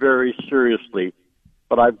very, very seriously.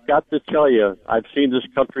 But I've got to tell you, I've seen this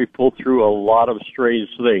country pull through a lot of strange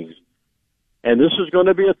things. And this is going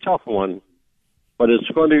to be a tough one, but it's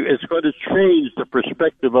going to change the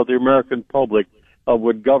perspective of the American public of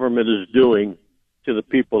what government is doing. to the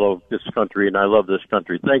people of this country, and I love this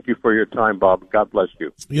country. Thank you for your time, Bob. God bless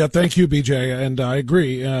you. Yeah, thank you, BJ, and I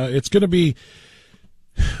agree. It's going to be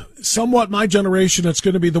somewhat my generation. It's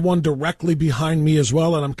going to be the one directly behind me as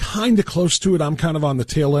well, and I'm kind of close to it. I'm kind of on the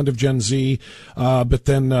tail end of Gen Z, but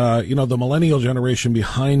then, the millennial generation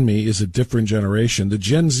behind me is a different generation. The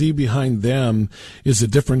Gen Z behind them is a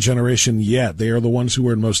different generation yet. They are the ones who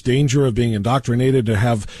are in most danger of being indoctrinated to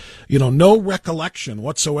have, no recollection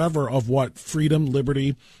whatsoever of what freedom,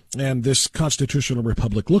 liberty, and this constitutional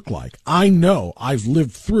republic look like. I know. I've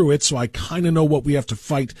lived through it, so I kind of know what we have to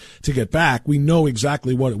fight to get back. We know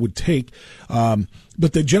exactly what it would take. But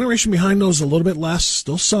the generation behind knows a little bit less,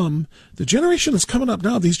 still some. The generation that's coming up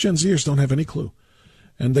now, these Gen Zers don't have any clue.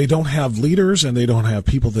 And they don't have leaders, and they don't have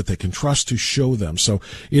people that they can trust to show them. So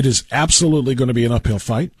it is absolutely going to be an uphill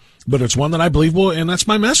fight, but it's one that I believe will, and that's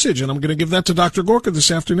my message, and I'm going to give that to Dr. Gorka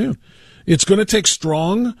this afternoon. It's going to take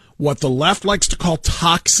strong, what the left likes to call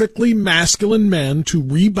toxically masculine men to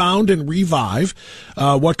rebound and revive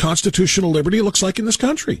what constitutional liberty looks like in this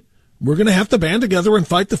country. We're going to have to band together and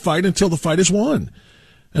fight the fight until the fight is won.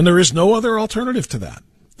 And there is no other alternative to that.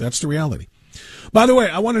 That's the reality. By the way,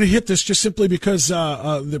 I wanted to hit this just simply because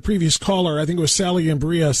the previous caller, I think it was Sally and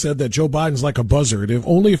Bria, said that Joe Biden's like a buzzard,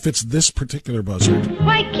 only if it's this particular buzzard.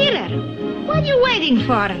 Why, killer, what are you waiting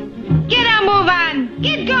for? Get a move on.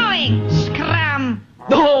 Get going. Scram.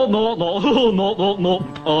 No. I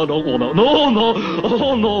don't want to. No.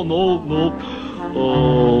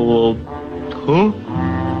 Huh?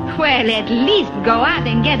 Well, at least go out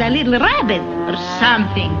and get a little rabbit or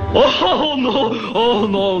something. Oh, no.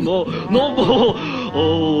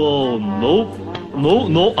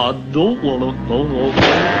 No, I don't want to. No.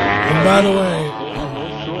 And by the way,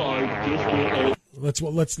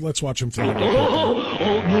 let's watch him fly.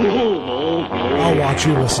 I'll watch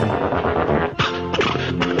you listen.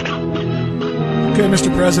 Okay,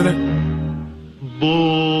 Mr. President.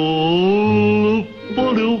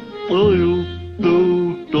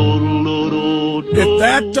 If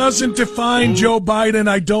that doesn't define Joe Biden,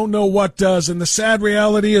 I don't know what does. And the sad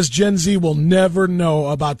reality is Gen Z will never know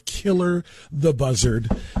about Killer the Buzzard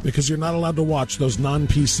because you're not allowed to watch those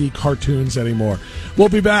non-PC cartoons anymore. We'll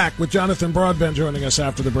be back with Jonathan Broadbent joining us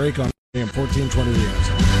after the break on AM 1420 The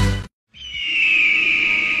Answer.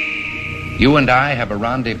 You and I have a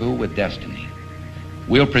rendezvous with destiny.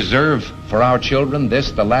 We'll preserve for our children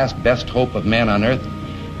this, the last best hope of man on earth,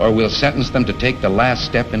 or we'll sentence them to take the last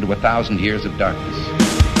step into 1,000 years of darkness.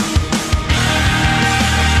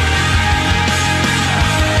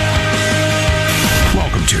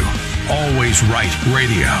 Welcome to Always Right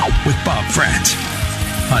Radio with Bob France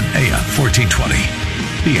on AM 1420.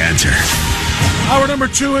 The Answer. Hour number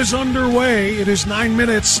 2 is underway. It is 9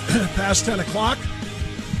 minutes past 10 o'clock.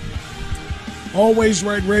 Always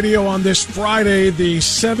Right Radio on this Friday, the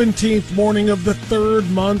 17th morning of the 3rd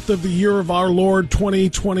month of the year of our Lord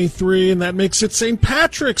 2023, and that makes it St.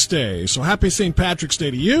 Patrick's Day. So happy St. Patrick's Day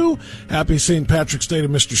to you. Happy St. Patrick's Day to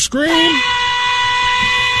Mr. Scream.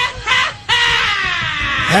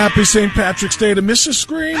 Happy St. Patrick's Day to Mrs.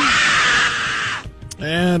 Scream.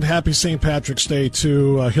 And happy St. Patrick's Day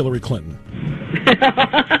to Hillary Clinton.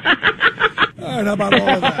 All right, how about all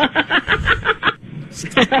of that?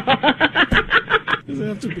 Does it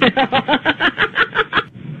have to be?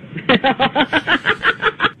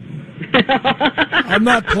 I'm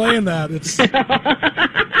not playing that.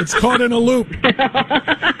 It's caught in a loop.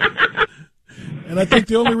 And I think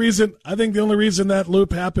the only reason that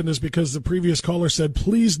loop happened is because the previous caller said,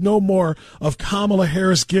 "Please no more of Kamala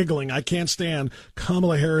Harris giggling. I can't stand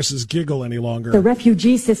Kamala Harris's giggle any longer." The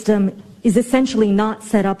refugee system is essentially not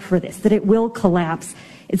set up for this, that it will collapse.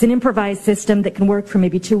 It's an improvised system that can work for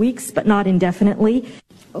maybe 2 weeks, but not indefinitely.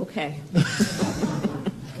 Okay.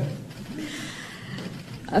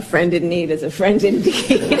 A friend in need is a friend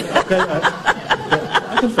indeed.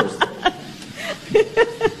 I can first.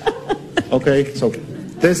 Okay, so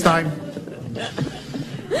this time.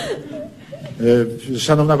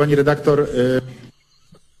 Szanowna pani redaktor.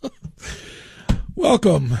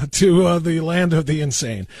 Welcome to the land of the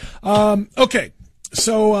insane. Okay,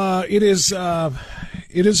 so it is a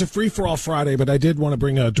free-for-all Friday, but I did want to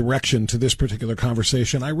bring a direction to this particular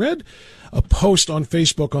conversation. I read a post on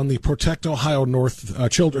Facebook on the Protect Ohio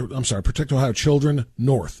Children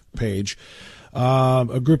North page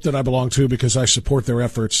a group that I belong to because I support their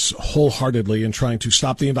efforts wholeheartedly in trying to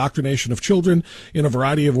stop the indoctrination of children in a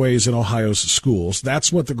variety of ways in Ohio's schools.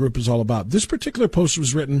 That's what the group is all about. This particular post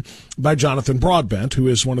was written by Jonathan Broadbent, who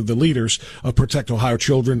is one of the leaders of Protect Ohio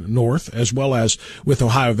Children North, as well as with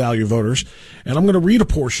Ohio Value Voters. And I'm going to read a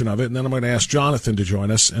portion of it, and then I'm going to ask Jonathan to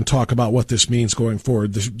join us and talk about what this means going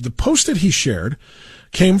forward. The post that he shared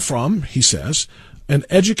came from, he says, an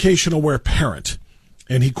education-aware parent.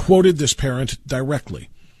 And he quoted this parent directly.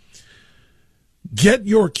 Get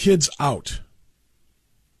your kids out.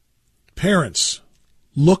 Parents,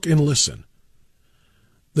 look and listen.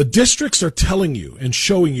 The districts are telling you and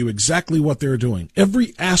showing you exactly what they're doing.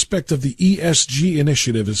 Every aspect of the ESG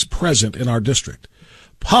initiative is present in our district.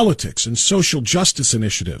 Politics and social justice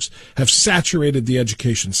initiatives have saturated the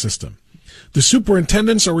education system. The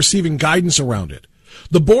superintendents are receiving guidance around it.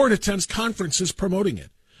 The board attends conferences promoting it.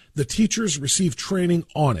 The teachers receive training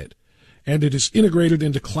on it, and it is integrated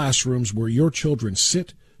into classrooms where your children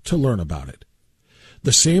sit to learn about it.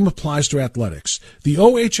 The same applies to athletics. The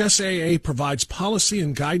OHSAA provides policy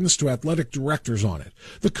and guidance to athletic directors on it.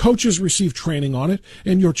 The coaches receive training on it,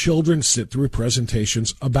 and your children sit through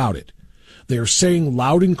presentations about it. They are saying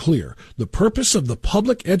loud and clear, the purpose of the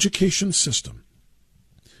public education system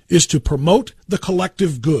is to promote the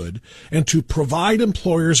collective good and to provide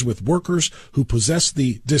employers with workers who possess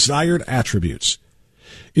the desired attributes.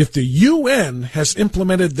 If the UN has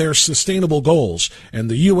implemented their sustainable goals and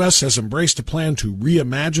the U.S. has embraced a plan to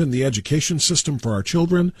reimagine the education system for our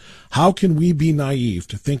children, how can we be naive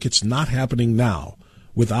to think it's not happening now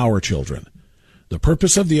with our children? The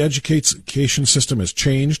purpose of the education system has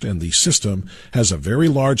changed, and the system has a very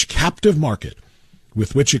large captive market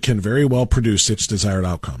with which it can very well produce its desired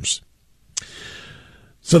outcomes.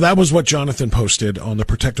 So that was what Jonathan posted on the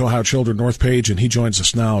Protect Ohio Children North page, and he joins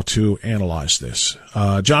us now to analyze this.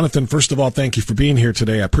 Jonathan, first of all, thank you for being here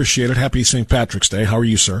today. I appreciate it. Happy St. Patrick's Day. How are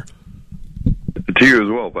you, sir? To you as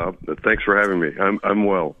well, Bob. Thanks for having me. I'm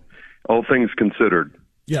well. All things considered.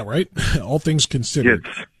 Yeah, right? All things considered.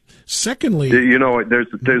 Yes. Secondly, you know,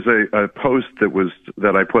 there's a post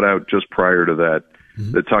that I put out just prior to that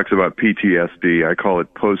that talks about PTSD. I call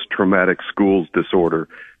it post-traumatic schools disorder.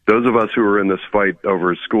 Those of us who are in this fight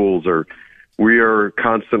over schools we are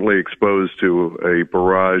constantly exposed to a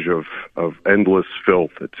barrage of endless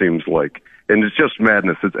filth, it seems like. And it's just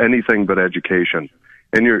madness. It's anything but education.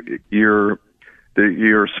 And you're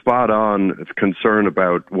spot on concern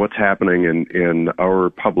about what's happening in our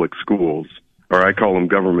public schools, or I call them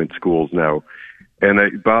government schools now.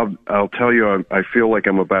 And Bob, I'll tell you, I feel like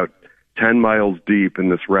I'm about 10 miles deep in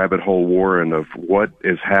this rabbit hole warren of what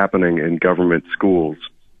is happening in government schools.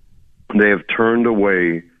 They have turned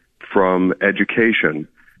away from education.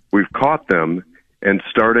 We've caught them, and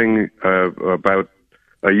starting about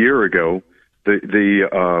a year ago,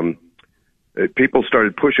 the people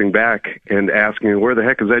started pushing back and asking, where the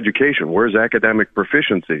heck is education? Where's academic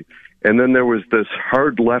proficiency? And then there was this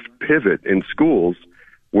hard left pivot in schools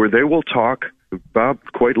where they will talk, Bob,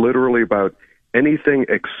 quite literally about anything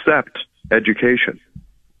except education.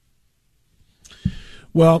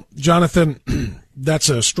 Well, Jonathan, that's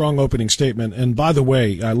a strong opening statement. And by the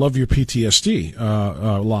way, I love your PTSD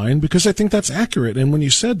line, because I think that's accurate. And when you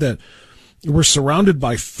said that we're surrounded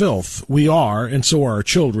by filth, we are, and so are our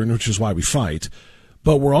children, which is why we fight.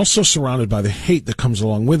 But we're also surrounded by the hate that comes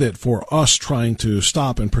along with it for us trying to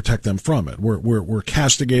stop and protect them from it. We're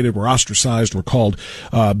castigated, we're ostracized, we're called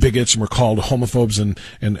bigots, and we're called homophobes and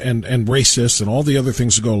racists and all the other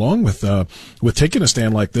things that go along with taking a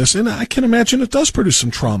stand like this. And I can imagine it does produce some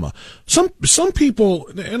trauma. Some people,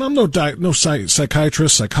 and I'm no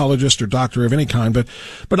psychiatrist, psychologist, or doctor of any kind,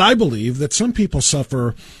 but I believe that some people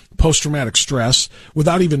suffer post-traumatic stress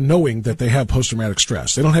without even knowing that they have post-traumatic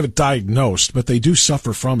stress. They don't have it diagnosed, but they do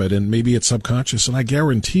suffer from it, and maybe it's subconscious. And I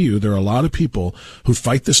guarantee you there are a lot of people who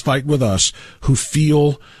fight this fight with us who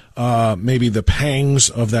feel maybe the pangs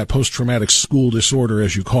of that post-traumatic school disorder,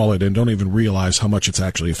 as you call it, and don't even realize how much it's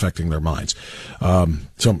actually affecting their minds.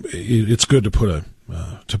 So it's good to put a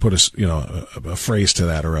phrase to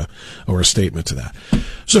that, or a statement to that.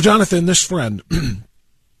 So, Jonathan, this friend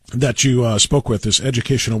that you spoke with, this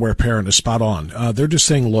education-aware parent, is spot on. They're just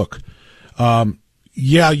saying, look,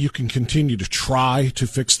 yeah, you can continue to try to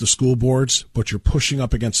fix the school boards, but you're pushing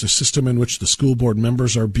up against a system in which the school board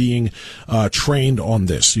members are being trained on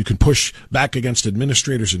this. You can push back against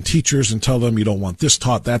administrators and teachers and tell them you don't want this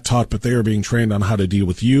taught, that taught, but they are being trained on how to deal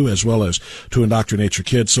with you as well as to indoctrinate your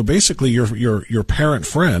kids. So basically, your parent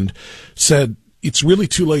friend said it's really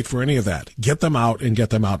too late for any of that. Get them out, and get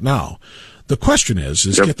them out now. The question is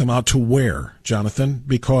get them out to where, Jonathan?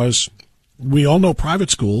 Because we all know private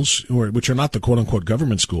schools, which are not the quote-unquote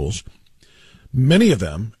government schools, many of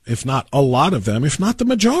them, if not a lot of them, if not the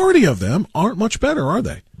majority of them, aren't much better, are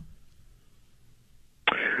they?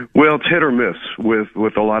 Well, it's hit or miss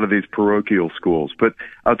with a lot of these parochial schools. But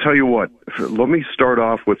I'll tell you what, let me start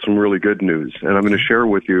off with some really good news. And I'm going to share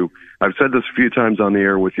with you, I've said this a few times on the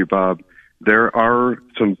air with you, Bob, there are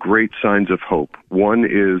some great signs of hope. One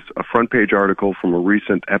is a front-page article from a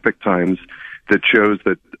recent Epoch Times that shows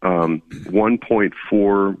that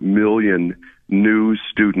 1.4 million new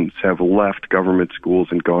students have left government schools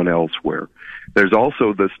and gone elsewhere. There's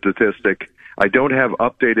also the statistic, I don't have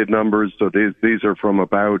updated numbers, so these are from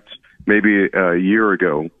about maybe a year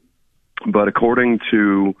ago, but according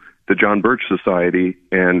to the John Birch Society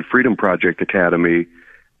and Freedom Project Academy,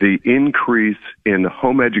 the increase in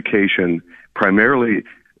home education, primarily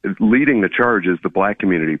leading the charge, is the black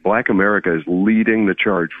community. Black America is leading the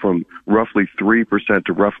charge from roughly 3%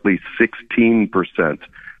 to roughly 16%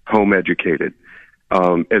 home educated.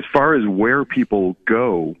 As far as where people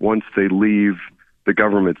go once they leave the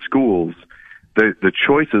government schools, the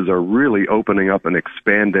choices are really opening up and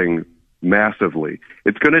expanding massively.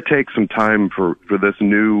 It's going to take some time for this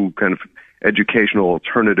new kind of educational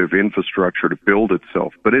alternative infrastructure to build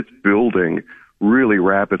itself, but it's building really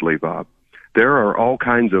rapidly, Bob. There are all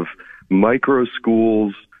kinds of micro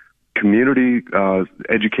schools, community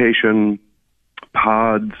education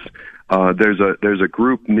pods. There's a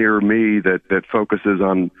group near me that focuses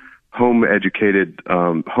on home educated,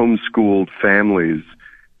 homeschooled families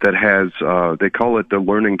that has, they call it the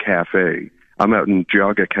Learning Cafe. I'm out in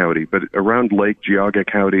Geauga County, but around Lake Geauga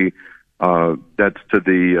County, that's to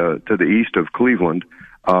the east of Cleveland.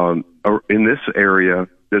 In this area,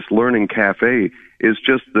 this Learning Cafe is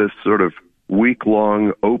just this sort of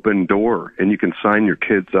week-long open door, and you can sign your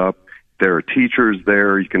kids up. There are teachers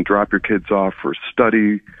there. You can drop your kids off for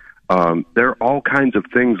study. There are all kinds of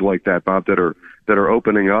things like that, Bob, that are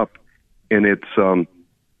opening up, and it's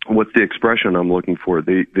what's the expression I'm looking for?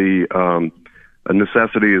 A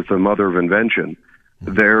necessity is the mother of invention.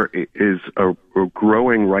 There is a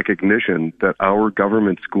growing recognition that our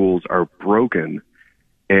government schools are broken,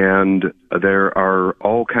 and there are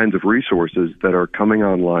all kinds of resources that are coming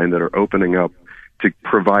online that are opening up to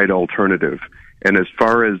provide alternative. And as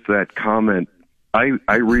far as that comment, I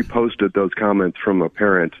reposted those comments from a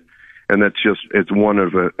parent, and it's one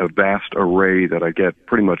of a vast array that I get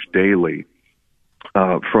pretty much daily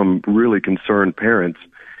from really concerned parents.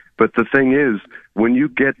 But the thing is, when you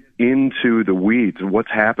get into the weeds of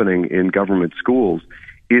what's happening in government schools,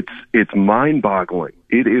 it's mind-boggling.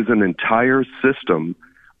 It is an entire system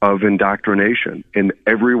of indoctrination, and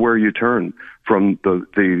everywhere you turn, from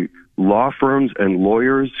the law firms and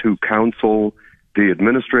lawyers who counsel the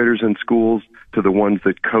administrators in schools to the ones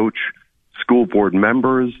that coach school board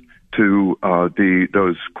members to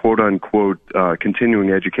those quote-unquote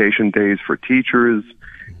continuing education days for teachers,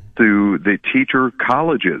 to the teacher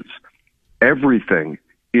colleges. Everything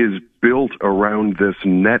is built around this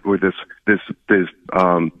net with this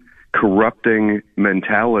corrupting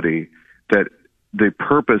mentality that the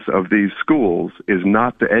purpose of these schools is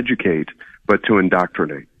not to educate, but to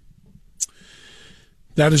indoctrinate.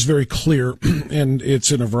 That is very clear, and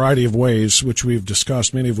it's in a variety of ways, which we've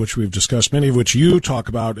discussed, many of which you talk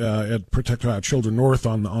about at Protect Our Children North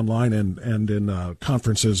online and in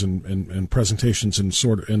conferences and presentations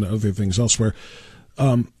and other things elsewhere.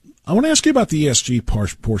 I want to ask you about the ESG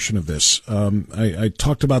portion of this. I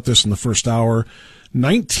talked about this in the first hour.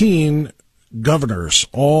 19 governors,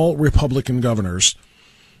 all Republican governors,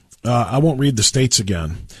 I won't read the states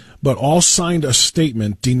again, but all signed a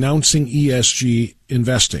statement denouncing ESG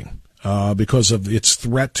investing because of its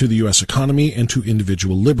threat to the U.S. economy and to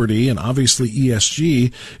individual liberty. And obviously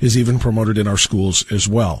ESG is even promoted in our schools as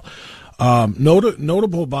well.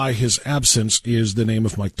 Notable by his absence is the name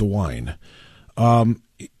of Mike DeWine.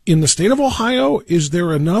 In the state of Ohio, is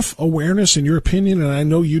there enough awareness, in your opinion, and I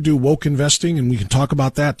know you do woke investing, and we can talk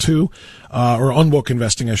about that too, or unwoke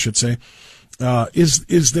investing, I should say.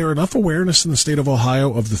 Is there enough awareness in the state of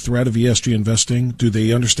Ohio of the threat of ESG investing? Do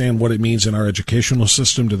they understand what it means in our educational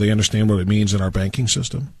system? Do they understand what it means in our banking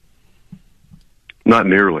system? Not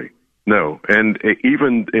nearly, no. And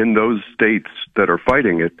even in those states that are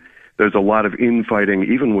fighting it, there's a lot of infighting,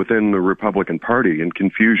 even within the Republican Party, and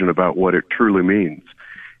confusion about what it truly means.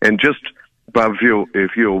 And just, Bob,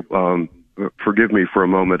 if you'll forgive me for a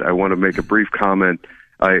moment, I want to make a brief comment.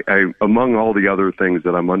 I among all the other things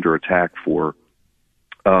that I'm under attack for,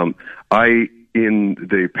 I, in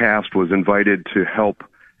the past, was invited to help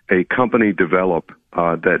a company develop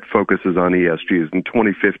that focuses on ESGs. In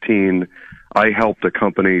 2015, I helped a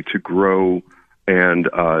company to grow and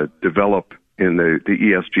develop in the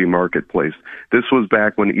ESG marketplace. This was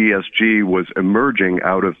back when ESG was emerging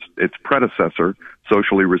out of its predecessor,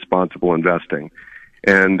 socially responsible investing.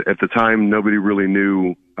 And at the time, nobody really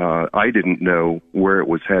knew, I didn't know where it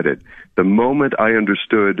was headed. The moment I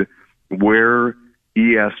understood where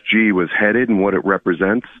ESG was headed and what it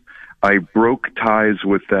represents, I broke ties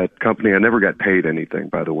with that company. I never got paid anything,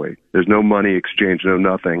 by the way. There's no money exchange, no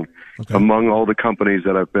nothing. Okay. Among all the companies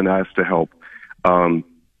that I've been asked to help,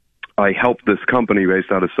 I helped this company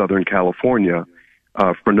based out of Southern California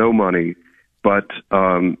for no money. But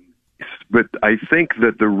I think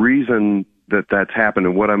that the reason that that's happened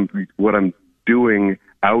and what I'm doing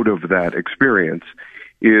out of that experience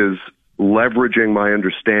is leveraging my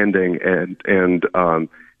understanding and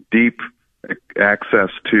deep access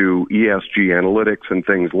to ESG analytics and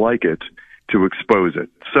things like it to expose it.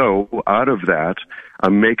 So out of that,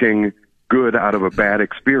 I'm making good out of a bad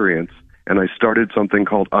experience, and I started something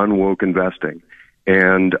called Unwoke Investing.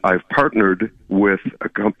 And I've partnered with a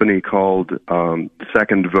company called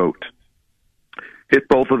Second Vote. Hit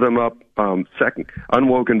both of them up.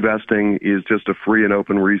 Unwoke Investing is just a free and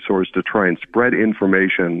open resource to try and spread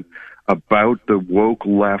information about the woke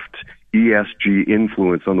left ESG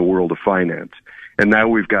influence on the world of finance. And now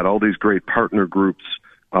we've got all these great partner groups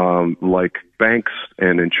like banks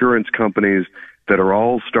and insurance companies that are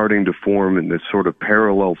all starting to form in this sort of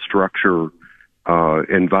parallel structure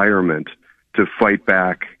environment to fight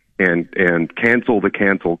back and cancel the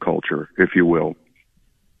cancel culture, if you will.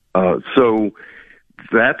 So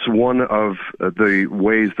that's one of the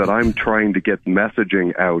ways that I'm trying to get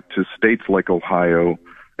messaging out to states like Ohio,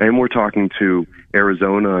 and we're talking to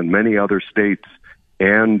Arizona and many other states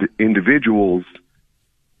and individuals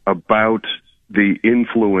about the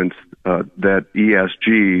influence that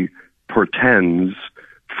ESG portends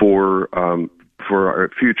for our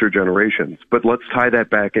future generations. But let's tie that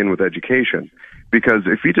back in with education, because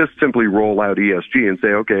if you just simply roll out ESG and say,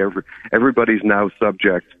 okay, everybody's now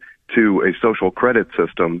subject to a social credit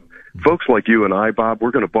system, folks like you and I, Bob,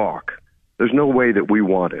 we're going to balk. There's no way that we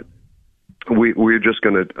want it. We're just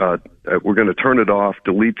going to we're going to turn it off,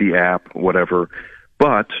 delete the app, whatever.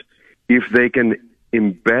 But if they can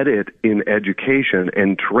embed it in education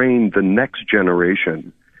and train the next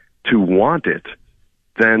generation to want it,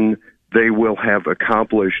 then they will have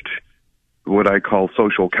accomplished what I call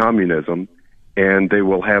social communism, and they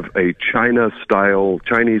will have a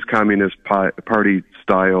Chinese Communist Party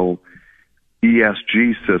style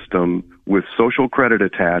ESG system with social credit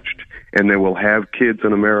attached, and they will have kids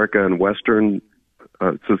in America and Western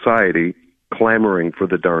society clamoring for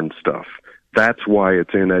the darn stuff. That's why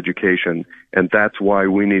it's in education, and that's why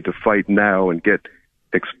we need to fight now and get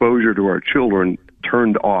exposure to our children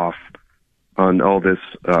turned off on all this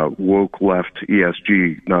woke left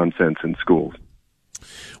ESG nonsense in schools.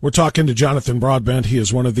 We're talking to Jonathan Broadbent. He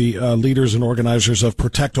is one of the leaders and organizers of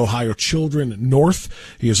Protect Ohio Children North.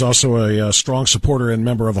 He is also a strong supporter and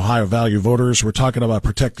member of Ohio Value Voters. We're talking about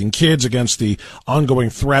protecting kids against the ongoing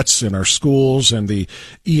threats in our schools and the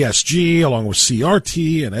ESG, along with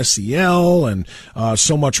CRT and SEL and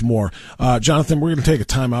so much more. Jonathan, we're going to take a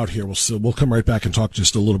time out here. We'll come right back and talk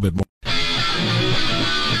just a little bit more.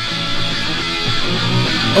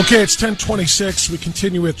 Okay, it's 10:26. We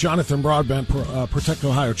continue with Jonathan Broadbent, Protect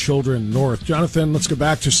Ohio Children North. Jonathan, let's go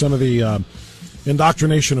back to some of the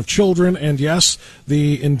indoctrination of children, and yes,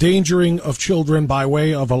 the endangering of children by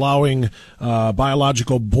way of allowing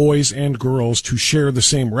biological boys and girls to share the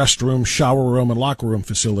same restroom, shower room, and locker room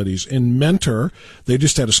facilities. In Mentor, they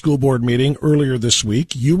just had a school board meeting earlier this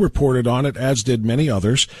week. You reported on it, as did many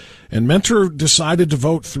others. And Mentor decided to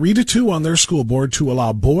vote 3-2 on their school board to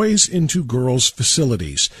allow boys into girls'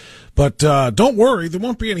 facilities. But don't worry, there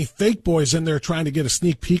won't be any fake boys in there trying to get a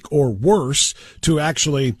sneak peek or worse to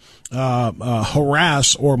actually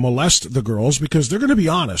harass or molest the girls, because they're going to be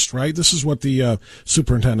honest, right? This is what the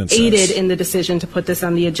superintendent says. Aided in the decision to put this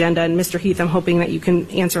on the agenda. And Mr. Heath, I'm hoping that you can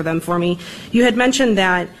answer them for me. You had mentioned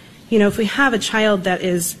that, if we have a child that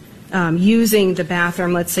is using the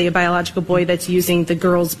bathroom, let's say a biological boy that's using the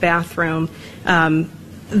girls' bathroom,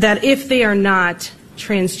 that if they are not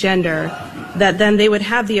transgender, that then they would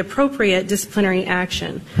have the appropriate disciplinary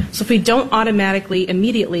action. So if we don't automatically,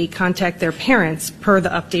 immediately contact their parents per the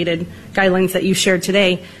updated guidelines that you shared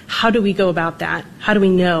today, how do we go about that? How do we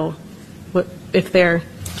know if they're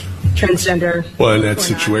transgender? Well, in that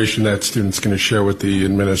situation, that student's going to share with the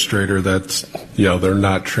administrator that, they're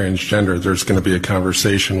not transgender. There's going to be a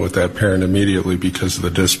conversation with that parent immediately because of the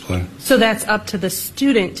discipline. So that's up to the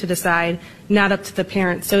student to decide, not up to the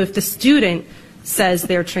parent. So if the student says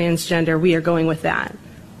they're transgender, we are going with that.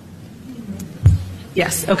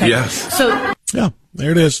 Yes. Okay. Yes. So Yeah,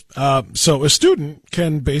 there it is. So a student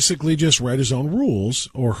can basically just write his own rules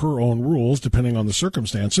or her own rules, depending on the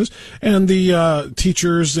circumstances, and the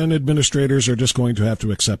teachers and administrators are just going to have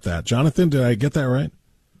to accept that. Jonathan, did I get that right?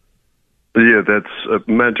 Yeah, that's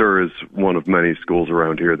Mentor is one of many schools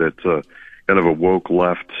around here that's kind of a woke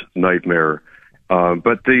left nightmare.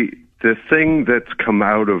 But the thing that's come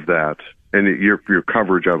out of that, and your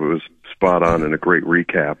coverage of it was spot on and a great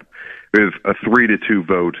recap, with a 3-2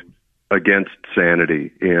 vote against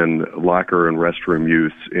Sanity in locker and restroom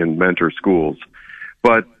use in Mentor schools.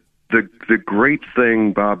 But the great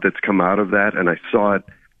thing, Bob, that's come out of that, and I saw it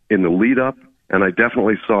in the lead up, and I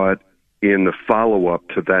definitely saw it in the follow-up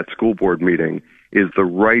to that school board meeting, is the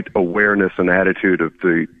right awareness and attitude of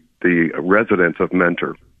the residents of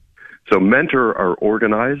Mentor. So Mentor are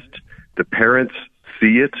organized, the parents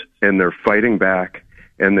see it, and they're fighting back,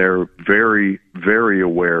 and they're very, very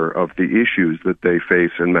aware of the issues that they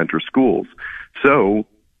face in Mentor schools. So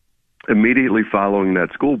immediately following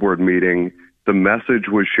that school board meeting, the message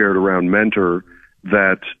was shared around Mentor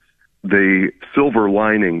that the silver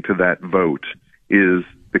lining to that vote is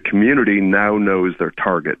the community now knows their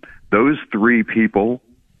target. Those 3 people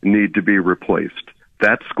need to be replaced.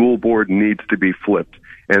 That school board needs to be flipped.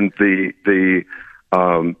 And the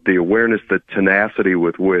awareness, the tenacity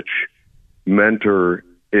with which Mentor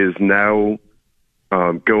is now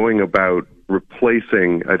going about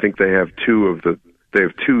replacing, I think they have 2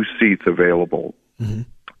 seats available in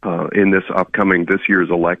this year's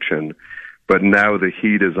election. But now the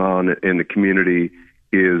heat is on and the community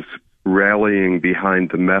is rallying behind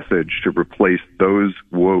the message to replace those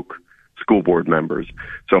woke school board members.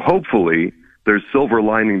 So hopefully there's silver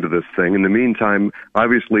lining to this thing. In the meantime,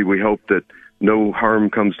 obviously we hope that no harm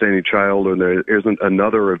comes to any child, or there isn't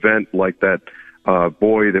another event like that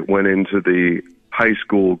boy that went into the high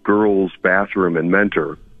school girls' bathroom in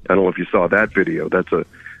Mentor. I don't know if you saw that video. That's an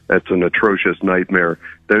atrocious nightmare.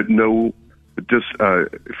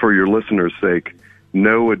 For your listeners' sake,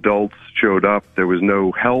 no adults showed up. There was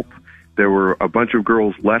no help. There were a bunch of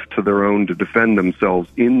girls left to their own to defend themselves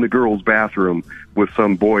in the girls' bathroom with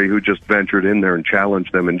some boy who just ventured in there and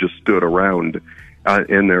challenged them and just stood around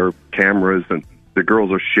in their cameras, and the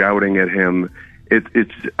girls are shouting at him.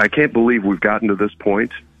 I can't believe we've gotten to this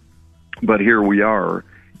point, but here we are.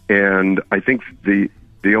 And I think the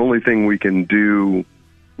only thing we can do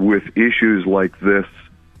with issues like this,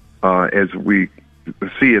 as we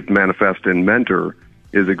see it manifest in Mentor,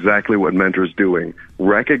 is exactly what Mentor's doing.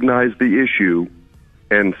 Recognize the issue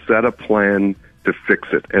and set a plan to fix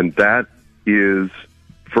it. And that is,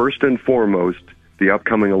 first and foremost, the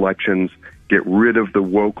upcoming elections. Get rid of the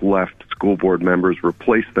woke left school board members,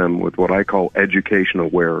 replace them with what I call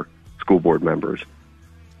education-aware school board members.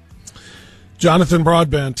 Jonathan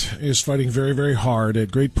Broadbent is fighting very, very hard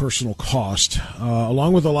at great personal cost,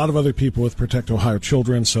 along with a lot of other people with Protect Ohio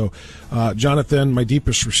Children. So, Jonathan, my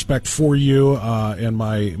deepest respect for you and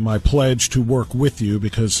my pledge to work with you,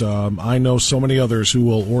 because I know so many others who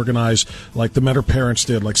will organize like the Mentor parents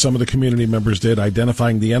did, like some of the community members did,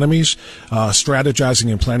 identifying the enemies,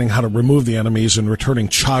 strategizing and planning how to remove the enemies, and returning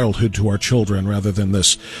childhood to our children rather than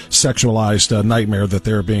this sexualized nightmare that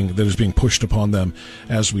is being pushed upon them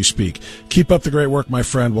as we speak. Keep up the great work, my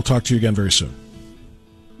friend. We'll talk to you again very soon.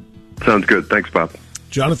 Sounds good. Thanks, Bob.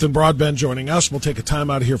 Jonathan Broadbent joining us. We'll take a time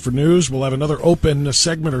out here for news. We'll have another open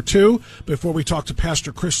segment or two before we talk to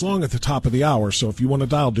Pastor Chris Long at the top of the hour. So if you want to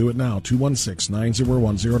dial, do it now.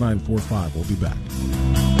 216-901-0945. We'll be back.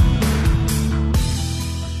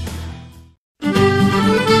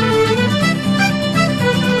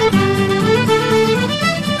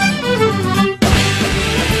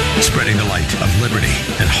 Spreading the light of liberty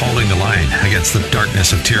and holding the line against the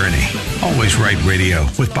darkness of tyranny. Always Right Radio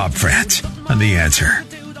with Bob France on The Answer.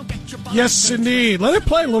 Yes, indeed. Let it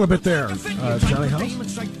play a little bit there, Johnny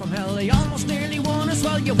House.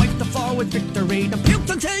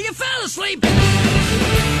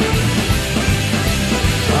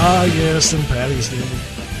 Ah, yes, and Patty's Day.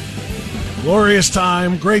 Glorious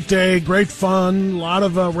time, great day, great fun, a lot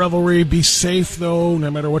of revelry. Be safe, though, no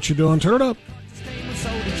matter what you're doing. Turn it up.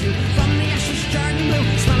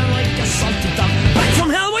 Back from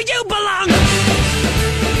hell where you belong.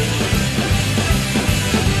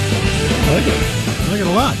 I like it. I like it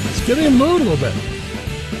a lot. It's getting in the mood a little bit.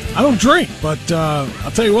 I don't drink, but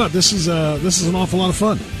I'll tell you what. This is an awful lot of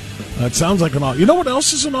fun. It sounds like You know what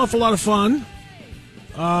else is an awful lot of fun?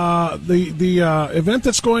 The event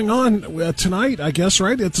that's going on tonight, I guess,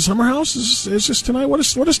 right at the Summer House is this tonight. What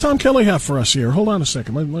does Tom Kelly have for us here? Hold on a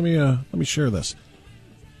second. Let me share this.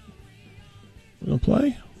 We're gonna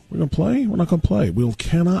play. We're not gonna play. We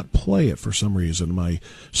cannot play it for some reason. My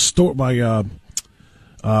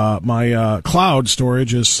My cloud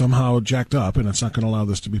storage is somehow jacked up, and it's not going to allow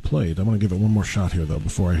this to be played. I'm going to give it one more shot here, though,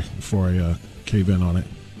 before I cave in on it.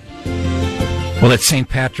 Well, it's St.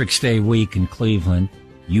 Patrick's Day week in Cleveland.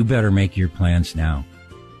 You better make your plans now.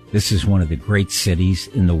 This is one of the great cities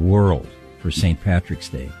in the world for St. Patrick's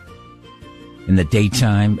Day. In the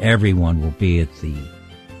daytime, everyone will be at the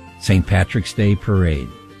St. Patrick's Day parade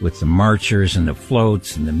with the marchers and the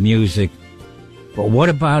floats and the music. But what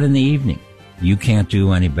about in the evening? You can't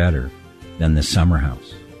do any better than the Summer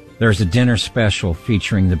House. There's a dinner special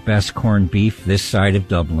featuring the best corned beef this side of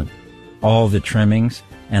Dublin, all the trimmings,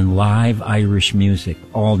 and live Irish music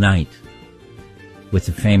all night with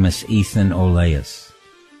the famous Ethan Oleas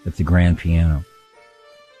at the grand piano.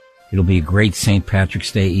 It'll be a great St.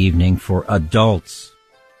 Patrick's Day evening for adults.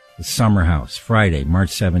 The Summer House, Friday,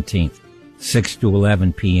 March 17th, 6 to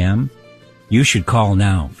 11 p.m. You should call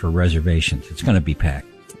now for reservations. It's going to be packed.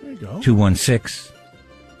 There you go.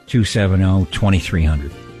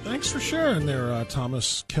 216-270-2300. Thanks for sharing there,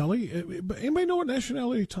 Thomas Kelly. Anybody know what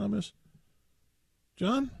nationality Tom is?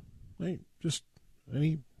 John? Hey, just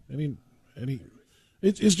any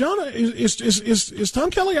is John is Tom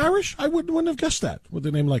Kelly Irish? I wouldn't have guessed that with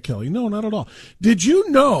a name like Kelly. No, not at all. Did you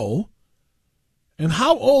know, and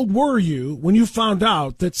how old were you when you found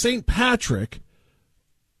out that St. Patrick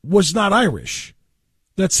was not Irish?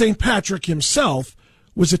 That St. Patrick himself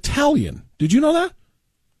was Italian. Did you know that?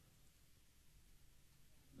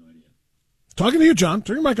 No idea. Talking to you, John.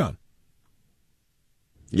 Turn your mic on.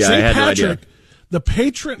 Yeah, St. I had Patrick, no idea. the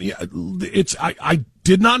patron, I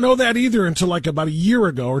did not know that either until like about a year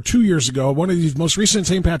ago or 2 years ago, one of these most recent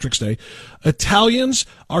St. Patrick's Day. Italians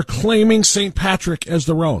are claiming St. Patrick as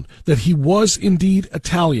their own, that he was indeed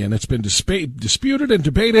Italian. It's been disputed and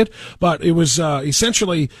debated, but it was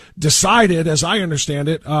essentially decided, as I understand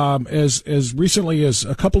it, as recently as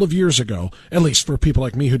a couple of years ago, at least for people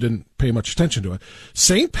like me who didn't pay much attention to it.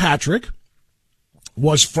 St. Patrick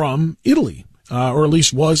was from Italy. Or at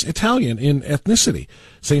least was Italian in ethnicity.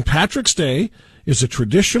 St. Patrick's Day is a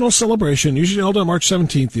traditional celebration, usually held on March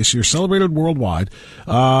 17th this year, celebrated worldwide.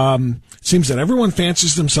 Seems that everyone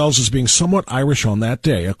fancies themselves as being somewhat Irish on that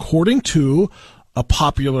day. According to a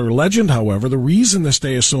popular legend, however, the reason this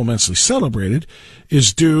day is so immensely celebrated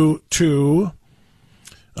is due to...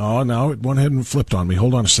 Oh, now it went ahead and flipped on me.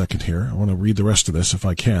 Hold on a second here. I want to read the rest of this if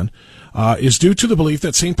I can. Is due to the belief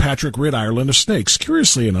that St. Patrick rid Ireland of snakes.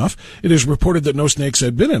 Curiously enough, it is reported that no snakes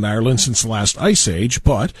had been in Ireland since the last ice age,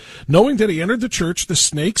 but knowing that he entered the church, the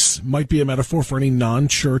snakes might be a metaphor for any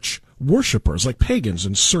non-church worshippers, like pagans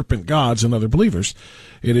and serpent gods and other believers.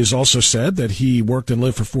 It is also said that he worked and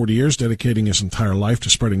lived for 40 years, dedicating his entire life to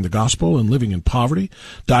spreading the gospel and living in poverty.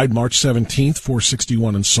 Died March 17th,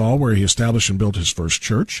 461 in Saul, where he established and built his first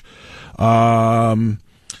church.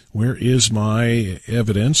 Where is my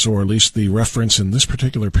evidence, or at least the reference in this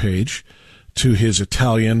particular page, to his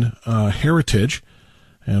Italian heritage?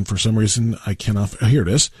 And for some reason, I cannot... Here it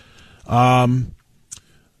is. One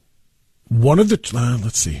of the...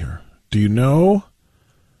 let's see here. Do you know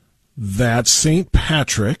that St.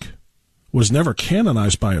 Patrick was never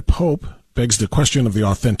canonized by a pope? Begs the question of the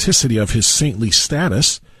authenticity of his saintly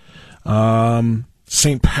status.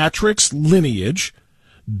 St. Patrick's lineage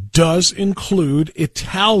does include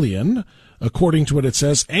Italian, according to what it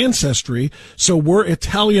says, ancestry. So were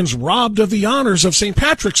Italians robbed of the honors of St.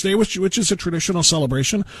 Patrick's Day, which is a traditional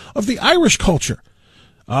celebration of the Irish culture?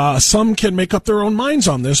 Some can make up their own minds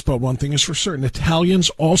on this, but one thing is for certain. Italians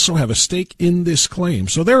also have a stake in this claim.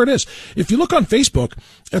 So there it is. If you look on Facebook,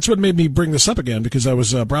 that's what made me bring this up again, because I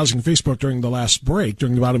was browsing Facebook during the last break,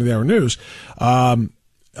 during the bottom of the hour news.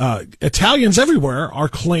 Italians everywhere are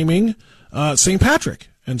claiming St. Patrick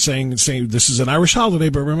and saying this is an Irish holiday,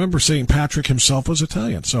 but remember, St. Patrick himself was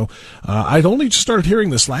Italian. So I'd only just started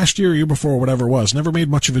hearing this last year before, whatever it was. Never made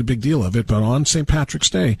much of a big deal of it, but on St.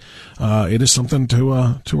 Patrick's Day, it is something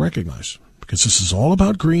to recognize, because this is all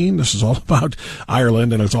about green, this is all about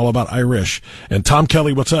Ireland, and it's all about Irish. And Tom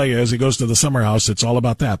Kelly will tell you as he goes to the Summer House, it's all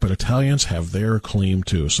about that, but Italians have their claim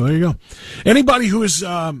too. So there you go. Anybody who is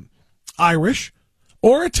Irish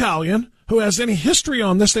or Italian who has any history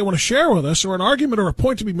on this they want to share with us, or an argument or a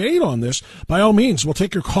point to be made on this, by all means, we'll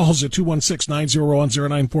take your calls at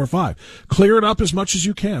 216-901-0945. Clear it up as much as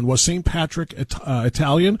you can. Was St. Patrick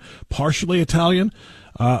Italian, partially Italian?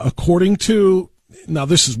 According to, now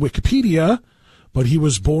this is Wikipedia, but he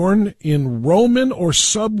was born in Roman or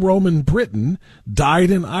sub-Roman Britain, died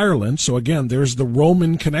in Ireland. So again, there's the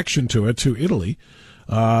Roman connection to it, to Italy.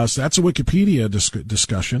 So that's a Wikipedia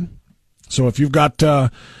discussion. So if you've got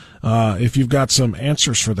If you've got some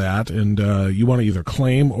answers for that, and you want to either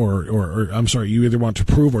claim you either want to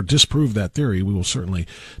prove or disprove that theory, we will certainly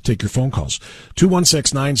take your phone calls.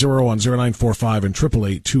 216-901-0945 and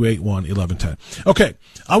 888-281-1110. Okay,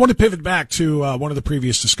 I want to pivot back to one of the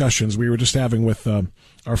previous discussions we were just having with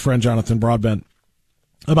our friend Jonathan Broadbent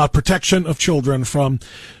about protection of children from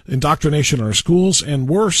indoctrination in our schools, and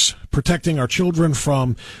worse, protecting our children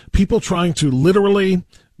from people trying to literally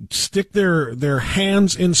stick their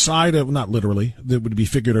hands inside of, not literally, that would be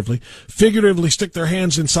figuratively stick their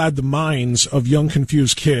hands inside the minds of young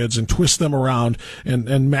confused kids and twist them around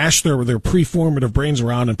and mash their preformative brains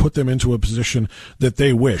around and put them into a position that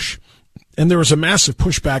they wish. And there was a massive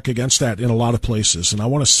pushback against that in a lot of places. And I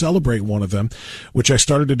want to celebrate one of them, which I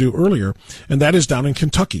started to do earlier, and that is down in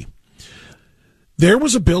Kentucky. There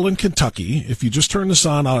was a bill in Kentucky. If you just turn this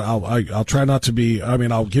on, I'll try not to be,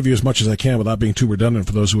 I'll give you as much as I can without being too redundant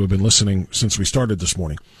for those who have been listening since we started this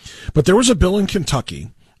morning. But there was a bill in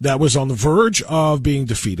Kentucky that was on the verge of being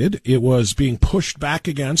defeated. It was being pushed back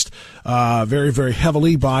against very, very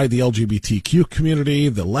heavily by the LGBTQ community,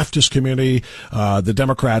 the leftist community, the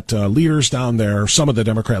Democrat leaders down there, some of the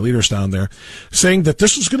Democrat leaders down there, saying that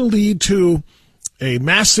this was going to lead to a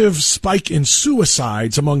massive spike in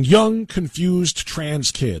suicides among young, confused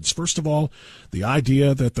trans kids. First of all, the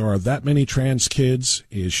idea that there are that many trans kids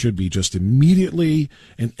should be just immediately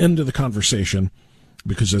an end to the conversation.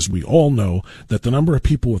 Because as we all know, that the number of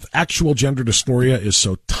people with actual gender dysphoria is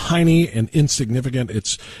so tiny and insignificant,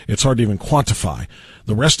 it's hard to even quantify.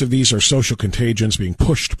 The rest of these are social contagions being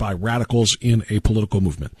pushed by radicals in a political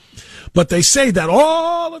movement. But they say that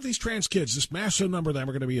all of these trans kids, this massive number of them,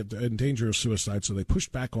 are going to be in danger of suicide, so they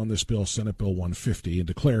pushed back on this bill, Senate Bill 150, and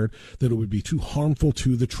declared that it would be too harmful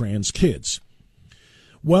to the trans kids.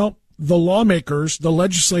 Well, the lawmakers, the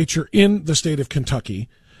legislature in the state of Kentucky,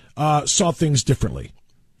 saw things differently.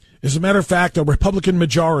 As a matter of fact, a Republican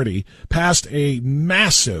majority passed a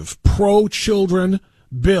massive pro-children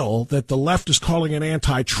bill that the left is calling an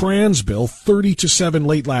anti-trans bill, 30-7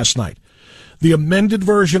 late last night. The amended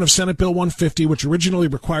version of Senate Bill 150, which originally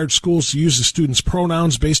required schools to use the students'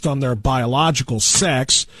 pronouns based on their biological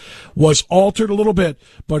sex, was altered a little bit,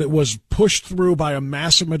 but it was pushed through by a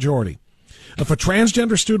massive majority. If a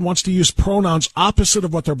transgender student wants to use pronouns opposite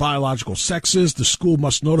of what their biological sex is, the school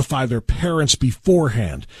must notify their parents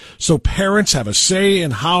beforehand. So parents have a say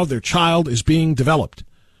in how their child is being developed.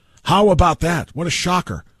 How about that? What a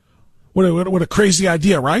shocker. What a crazy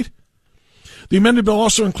idea, right? The amended bill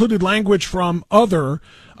also included language from other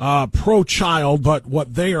pro-child, but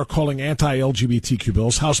what they are calling anti-LGBTQ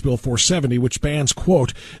bills, House Bill 470, which bans,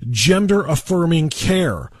 quote, gender-affirming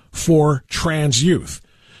care for trans youth.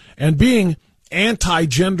 And being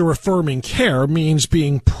anti-gender-affirming care means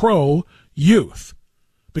being pro-youth,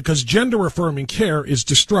 because gender-affirming care is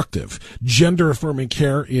destructive. Gender-affirming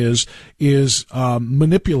care is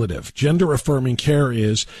manipulative. Gender-affirming care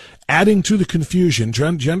is adding to the confusion.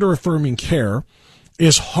 Gender-affirming care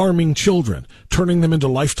is harming children, turning them into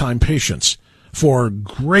lifetime patients for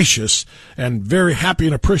gracious and very happy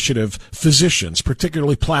and appreciative physicians,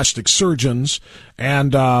 particularly plastic surgeons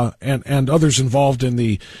and others involved in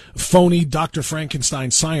the phony Dr. Frankenstein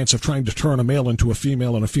science of trying to turn a male into a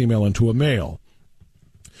female and a female into a male.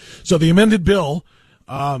 So the amended bill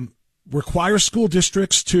requires school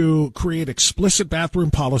districts to create explicit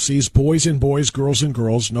bathroom policies, boys in boys, girls in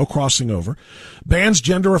girls, no crossing over, bans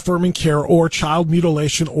gender-affirming care or child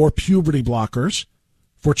mutilation or puberty blockers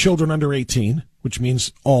for children under 18, which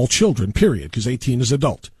means all children, period, because 18 is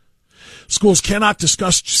adult. Schools cannot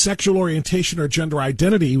discuss sexual orientation or gender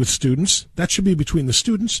identity with students. That should be between the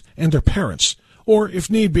students and their parents, or, if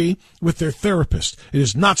need be, with their therapist. It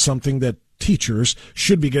is not something that teachers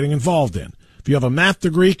should be getting involved in. If you have a math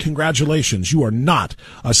degree, congratulations. You are not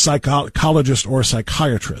a psychologist or a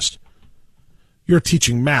psychiatrist. You're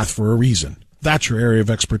teaching math for a reason. That's your area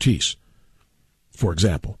of expertise, for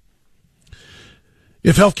example.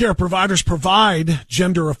 If healthcare providers provide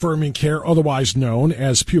gender-affirming care, otherwise known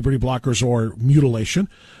as puberty blockers or mutilation,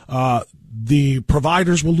 the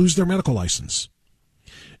providers will lose their medical license.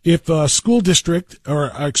 If a school district,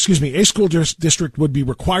 a school district would be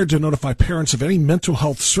required to notify parents of any mental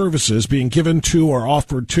health services being given to or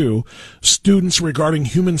offered to students regarding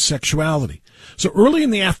human sexuality. So early in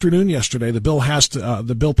the afternoon yesterday, the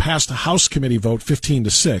bill passed a House committee vote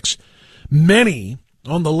 15-6. Many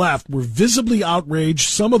on the left were visibly outraged.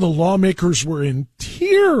 Some of the lawmakers were in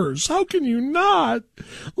tears. How can you not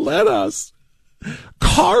let us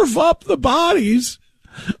carve up the bodies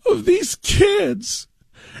of these kids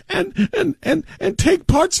and take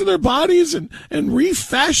parts of their bodies and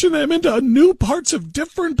refashion them into new parts of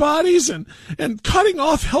different bodies and cutting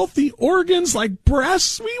off healthy organs like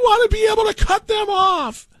breasts. We want to be able to cut them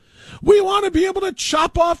off. We want to be able to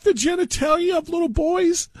chop off the genitalia of little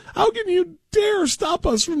boys. How can you dare stop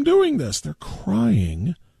us from doing this? They're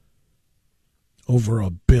crying over a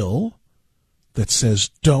bill that says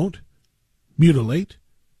don't mutilate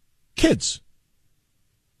kids.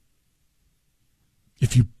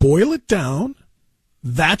 If you boil it down,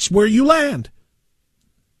 that's where you land.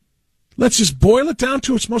 Let's just boil it down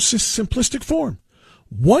to its most simplistic form.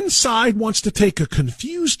 One side wants to take a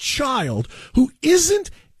confused child who isn't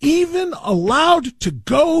even allowed to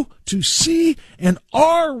go to see an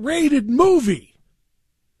R-rated movie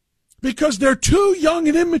because they're too young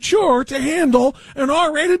and immature to handle an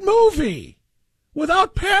R-rated movie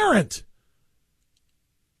without parent.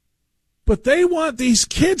 But they want these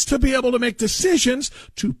kids to be able to make decisions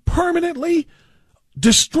to permanently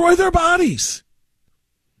destroy their bodies.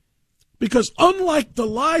 Because unlike the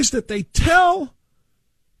lies that they tell,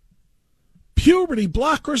 puberty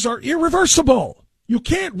blockers are irreversible. You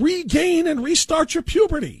can't regain and restart your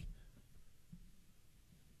puberty.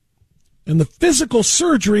 And the physical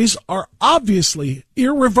surgeries are obviously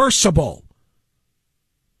irreversible.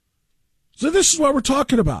 So this is what we're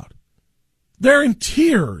talking about. They're in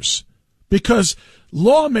tears because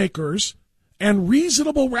lawmakers and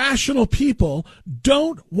reasonable, rational people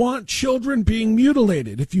don't want children being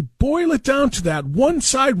mutilated. If you boil it down to that, one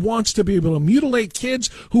side wants to be able to mutilate kids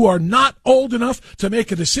who are not old enough to make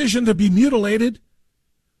a decision to be mutilated.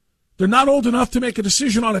 They're not old enough to make a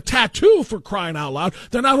decision on a tattoo, for crying out loud.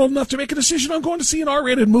 They're not old enough to make a decision on going to see an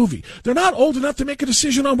R-rated movie. They're not old enough to make a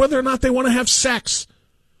decision on whether or not they want to have sex.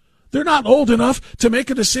 They're not old enough to make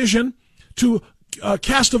a decision to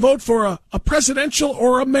cast a vote for a presidential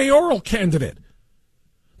or a mayoral candidate.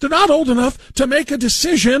 They're not old enough to make a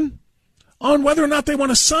decision on whether or not they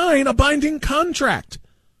want to sign a binding contract.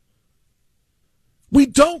 We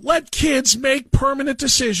don't let kids make permanent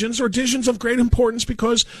decisions or decisions of great importance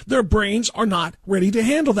because their brains are not ready to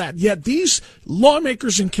handle that. Yet these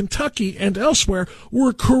lawmakers in Kentucky and elsewhere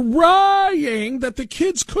were crying that the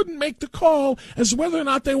kids couldn't make the call as whether or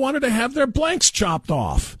not they wanted to have their blanks chopped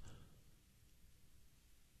off.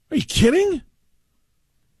 Are you kidding?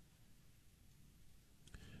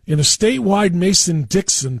 In a statewide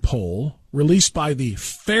Mason-Dixon poll released by the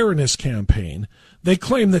Fairness Campaign, they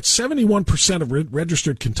claim that 71% of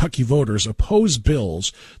registered Kentucky voters oppose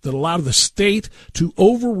bills that allow the state to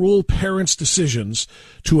overrule parents' decisions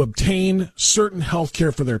to obtain certain health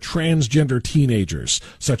care for their transgender teenagers,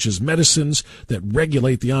 such as medicines that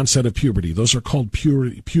regulate the onset of puberty. Those are called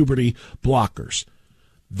puberty blockers.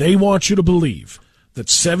 They want you to believe that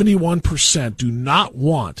 71% do not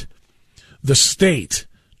want the state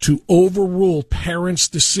to overrule parents'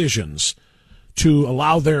 decisions to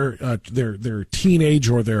allow their teenage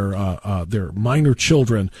or their minor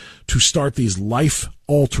children to start these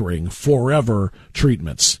life-altering, forever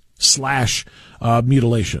treatments /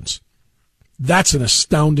 mutilations. That's an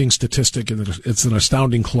astounding statistic, and it's an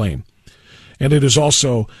astounding claim. And it is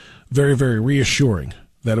also very, very reassuring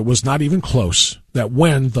that it was not even close, that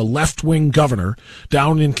when the left-wing governor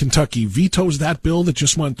down in Kentucky vetoes that bill that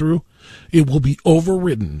just went through, it will be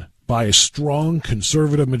overridden by a strong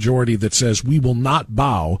conservative majority that says we will not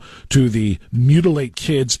bow to the mutilate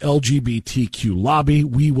kids LGBTQ lobby.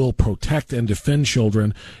 We will protect and defend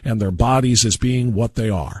children and their bodies as being what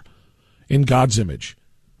they are, in God's image.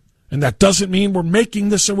 And that doesn't mean we're making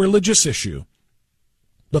this a religious issue.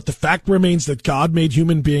 But the fact remains that God made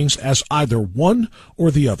human beings as either one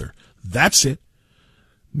or the other. That's it.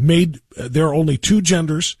 There are only two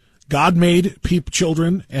genders. God made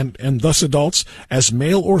children and thus adults as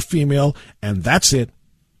male or female, and that's it.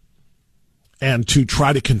 And to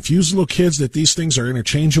try to confuse little kids that these things are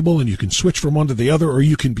interchangeable and you can switch from one to the other, or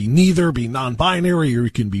you can be neither, be non-binary, or you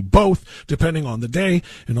can be both, depending on the day,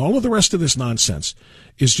 and all of the rest of this nonsense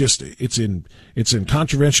is just, it's in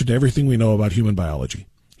contravention to everything we know about human biology.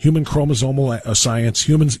 Human chromosomal science,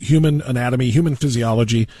 human anatomy, human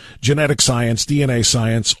physiology, genetic science, DNA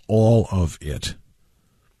science, all of it.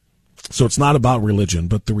 So it's not about religion,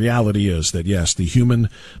 but the reality is that, yes, the human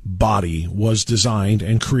body was designed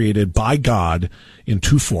and created by God in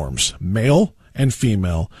two forms, male and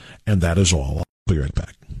female, and that is all. I'll be right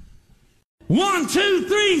back. 1, 2,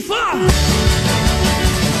 3, 4.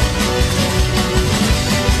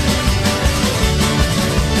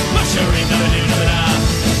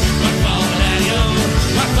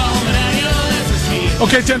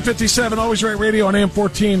 Okay, 10:57, Always Right Radio on AM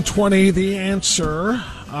 1420. The Answer.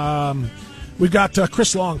 We've got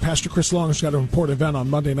Chris Long. Pastor Chris Long has got an important event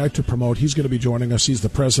on Monday night to promote. He's going to be joining us. He's the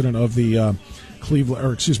president of the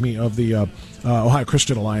Ohio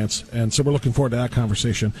Christian Alliance, and so we're looking forward to that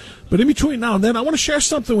conversation. But in between now and then, I want to share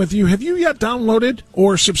something with you. Have you yet downloaded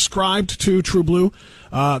or subscribed to True Blue?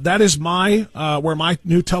 That is where my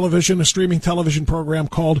new a streaming television program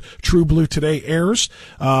called True Blue Today airs.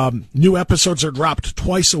 New episodes are dropped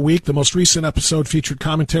twice a week. The most recent episode featured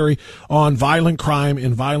commentary on violent crime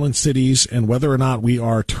in violent cities and whether or not we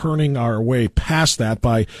are turning our way past that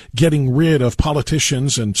by getting rid of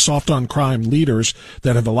politicians and soft-on-crime leaders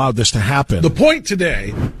that have allowed this to happen. The point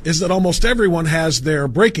today is that almost everyone has their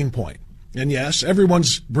breaking point. And yes,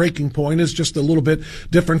 everyone's breaking point is just a little bit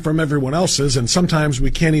different from everyone else's, and sometimes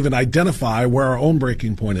we can't even identify where our own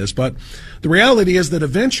breaking point is. But the reality is that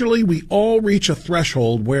eventually we all reach a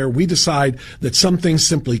threshold where we decide that some things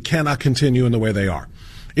simply cannot continue in the way they are.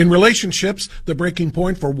 In relationships, the breaking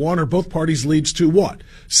point for one or both parties leads to what?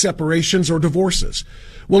 Separations or divorces.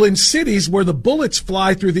 Well, in cities where the bullets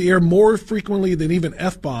fly through the air more frequently than even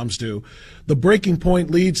F-bombs do, the breaking point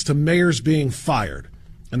leads to mayors being fired.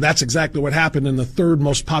 And that's exactly what happened in the third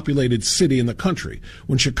most populated city in the country,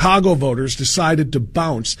 when Chicago voters decided to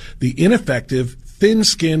bounce the ineffective,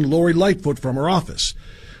 thin-skinned Lori Lightfoot from her office.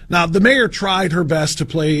 Now, the mayor tried her best to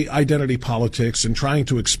play identity politics in trying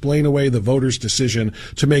to explain away the voters' decision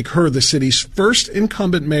to make her the city's first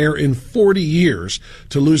incumbent mayor in 40 years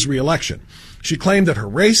to lose re-election. She claimed that her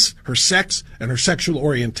race, her sex, and her sexual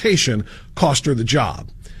orientation cost her the job.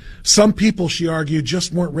 Some people, she argued,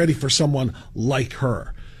 just weren't ready for someone like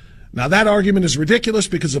her. Now, that argument is ridiculous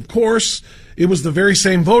because, of course, it was the very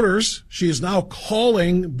same voters she is now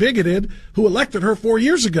calling bigoted who elected her 4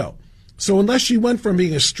 years ago. So unless she went from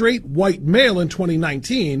being a straight white male in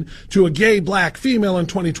 2019 to a gay black female in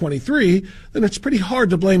 2023, then it's pretty hard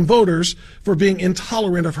to blame voters for being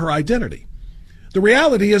intolerant of her identity. The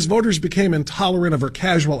reality is voters became intolerant of her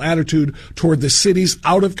casual attitude toward the city's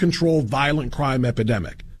out-of-control violent crime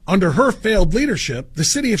epidemic. Under her failed leadership, the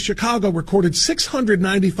city of Chicago recorded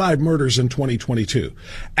 695 murders in 2022,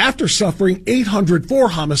 after suffering 804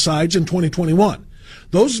 homicides in 2021.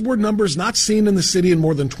 Those were numbers not seen in the city in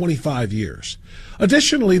more than 25 years.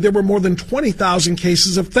 Additionally, there were more than 20,000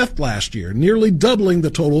 cases of theft last year, nearly doubling the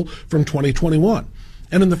total from 2021.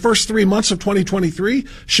 And in the first 3 months of 2023,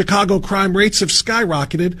 Chicago crime rates have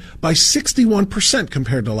skyrocketed by 61%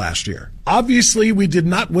 compared to last year. Obviously, we did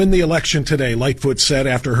not win the election today, Lightfoot said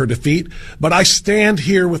after her defeat, but I stand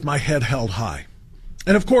here with my head held high.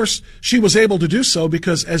 And of course, she was able to do so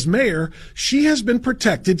because as mayor, she has been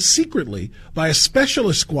protected secretly by a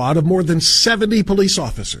specialist squad of more than 70 police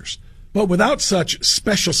officers. But without such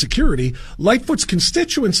special security, Lightfoot's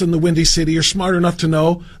constituents in the Windy City are smart enough to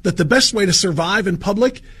know that the best way to survive in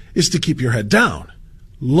public is to keep your head down,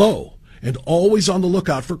 low, and always on the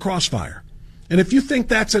lookout for crossfire. And if you think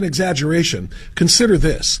that's an exaggeration, consider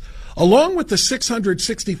this. Along with the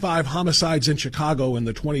 665 homicides in Chicago in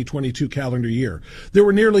the 2022 calendar year, there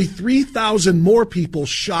were nearly 3,000 more people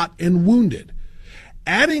shot and wounded.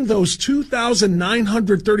 Adding those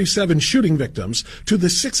 2,937 shooting victims to the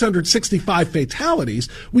 665 fatalities,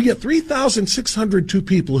 we get 3,602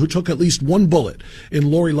 people who took at least one bullet in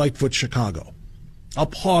Lori Lightfoot, Chicago. I'll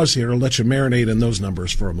pause here and let you marinate in those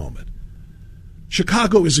numbers for a moment.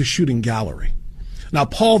 Chicago is a shooting gallery. Now,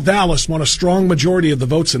 Paul Vallis won a strong majority of the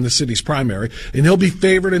votes in the city's primary, and he'll be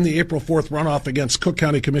favored in the April 4th runoff against Cook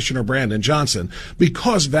County Commissioner Brandon Johnson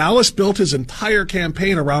because Vallis built his entire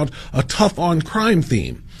campaign around a tough-on-crime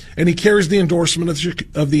theme. And he carries the endorsement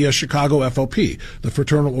of the Chicago FOP, the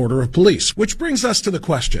Fraternal Order of Police. Which brings us to the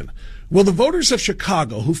question, will the voters of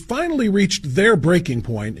Chicago, who finally reached their breaking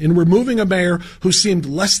point in removing a mayor who seemed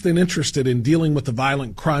less than interested in dealing with the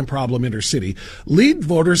violent crime problem in her city, lead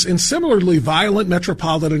voters in similarly violent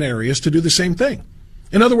metropolitan areas to do the same thing?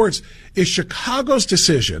 In other words, is Chicago's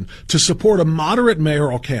decision to support a moderate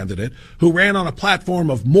mayoral candidate who ran on a platform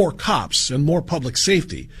of more cops and more public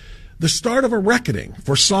safety the start of a reckoning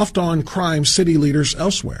for soft-on-crime city leaders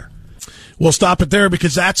elsewhere? We'll stop it there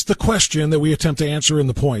because that's the question that we attempt to answer in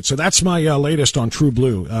the point. So that's my latest on True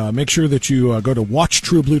Blue. Make sure that you go to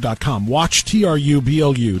watchtrueblue.com,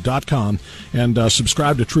 watchtrueblu.com, and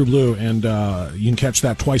subscribe to True Blue, and you can catch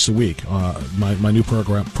that twice a week, my new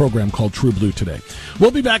program called True Blue Today. We'll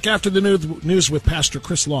be back after the news with Pastor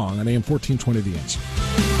Chris Long on AM 1420 The Answer.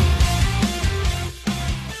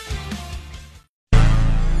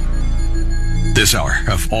 This hour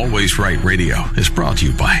of Always Right Radio is brought to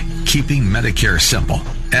you by Keeping Medicare Simple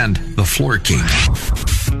and The Floor King.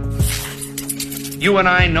 You and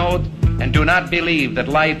I know and do not believe that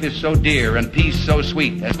life is so dear and peace so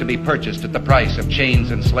sweet as to be purchased at the price of chains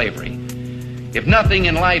and slavery. If nothing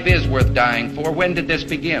in life is worth dying for, when did this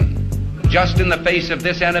begin? Just in the face of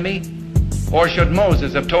this enemy? Or should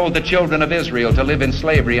Moses have told the children of Israel to live in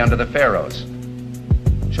slavery under the Pharaohs?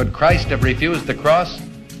 Should Christ have refused the cross?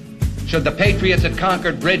 Should the patriots at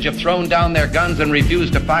Concord Bridge have thrown down their guns and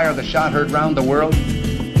refused to fire the shot heard round the world?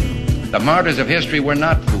 The martyrs of history were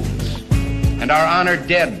not fools. And our honored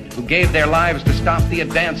dead, who gave their lives to stop the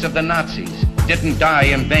advance of the Nazis, didn't die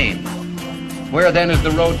in vain. Where then is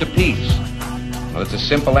the road to peace? Well, it's a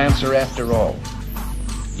simple answer after all.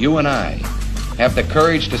 You and I have the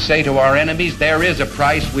courage to say to our enemies, there is a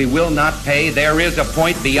price we will not pay. There is a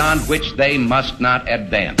point beyond which they must not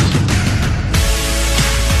advance.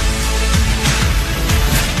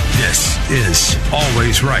 This is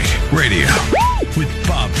Always Right Radio with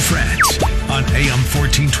Bob Frantz on AM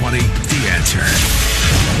 1420, The Answer.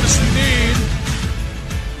 Yes, indeed.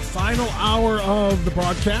 Final hour of the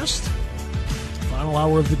broadcast. Final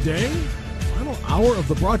hour of the day. Final hour of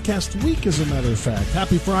the broadcast week, as a matter of fact.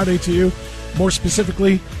 Happy Friday to you. More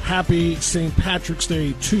specifically, happy St. Patrick's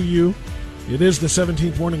Day to you. It is the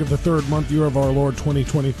 17th morning of the third month, year of our Lord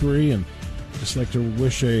 2023, and I'd just like to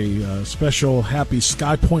wish a special happy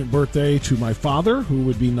Sky Point birthday to my father, who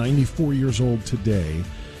would be 94 years old today.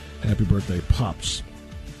 Happy birthday, Pops.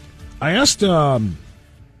 I asked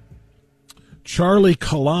Charlie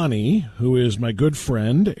Kalani, who is my good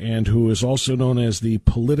friend and who is also known as the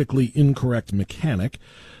politically incorrect mechanic,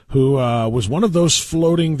 who was one of those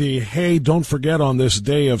floating the, hey, don't forget on this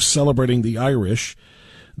day of celebrating the Irish,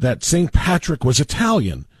 that St. Patrick was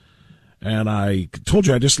Italian. And I told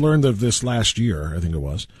you I just learned of this last year, I think it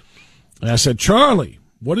was. And I said, Charlie,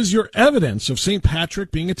 what is your evidence of St.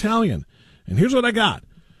 Patrick being Italian? And here's what I got.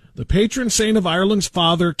 The patron saint of Ireland's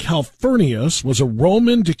father, Calphurnius, was a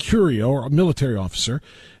Roman decurio, or a military officer,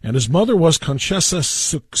 and his mother was Conchessa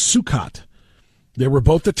Succat. They were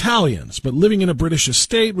both Italians, but living in a British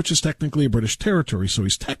estate, which is technically a British territory, so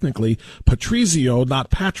he's technically Patrizio,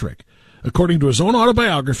 not Patrick. According to his own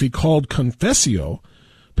autobiography called Confessio,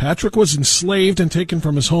 Patrick was enslaved and taken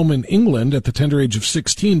from his home in England at the tender age of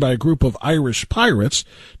 16 by a group of Irish pirates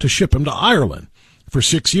to ship him to Ireland. For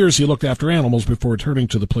 6 years, he looked after animals before returning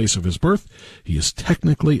to the place of his birth. He is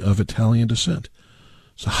technically of Italian descent.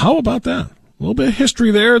 So how about that? A little bit of history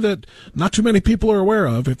there that not too many people are aware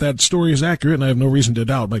of, if that story is accurate, and I have no reason to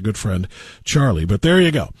doubt my good friend Charlie. But there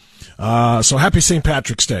you go. So happy St.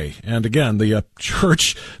 Patrick's Day. And again, the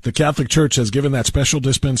church, the Catholic Church, has given that special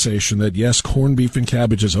dispensation that, yes, corned beef and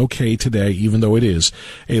cabbage is okay today, even though it is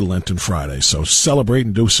a Lenten Friday. So celebrate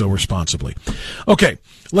and do so responsibly. Okay,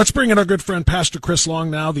 let's bring in our good friend Pastor Chris Long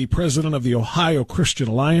now, the president of the Ohio Christian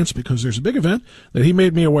Alliance, because there's a big event that he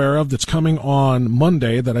made me aware of that's coming on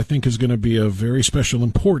Monday that I think is going to be of very special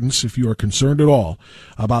importance if you are concerned at all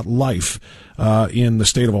about life in the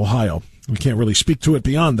state of Ohio. We can't really speak to it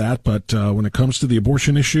beyond that, but when it comes to the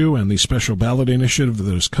abortion issue and the special ballot initiative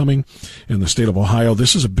that is coming in the state of Ohio,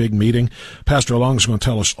 this is a big meeting. Pastor Long is going to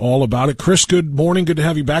tell us all about it. Chris, good morning. Good to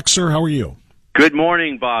have you back, sir. How are you? Good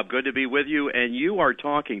morning, Bob. Good to be with you. And you are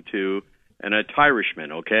talking to an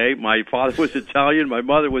Irishman, okay? My father was Italian. My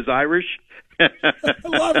mother was Irish.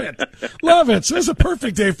 Love it. Love it. So it's a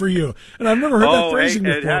perfect day for you. And I've never heard that phrasing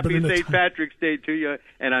before. Happy St. Patrick's Day to you.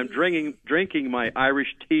 And I'm drinking my Irish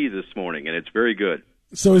tea this morning, and it's very good.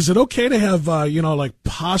 So is it okay to have, like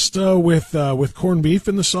pasta with corned beef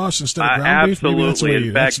in the sauce instead of ground beef? Absolutely.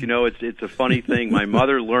 In fact, it's a funny thing. My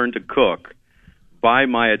mother learned to cook by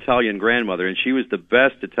my Italian grandmother, and she was the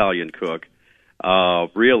best Italian cook.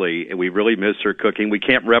 Really, and we really miss her cooking. We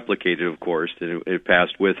can't replicate it, of course. It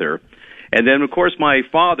passed with her. And then, of course, my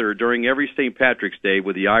father, during every St. Patrick's Day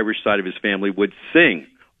with the Irish side of his family, would sing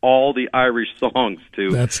all the Irish songs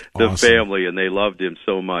to the family, and they loved him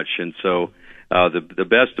so much. And so the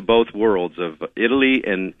best of both worlds of Italy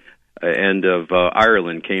and of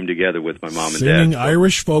Ireland came together with my mom and dad. Singing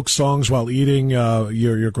Irish folk songs while eating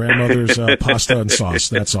your grandmother's pasta and sauce.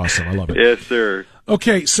 That's awesome. I love it. Yes, sir.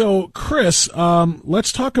 Okay, so Chris,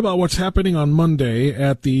 let's talk about what's happening on Monday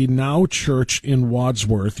at the Now Church in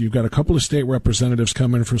Wadsworth. You've got a couple of state representatives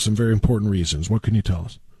coming for some very important reasons. What can you tell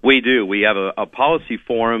us? We do. We have a policy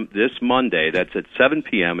forum this Monday. That's at 7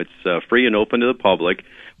 p.m. It's free and open to the public.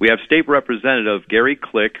 We have State Representative Gary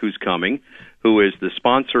Click, who's coming, who is the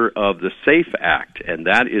sponsor of the SAFE Act, and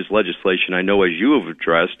that is legislation I know, as you have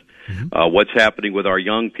addressed, what's happening with our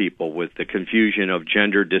young people with the confusion of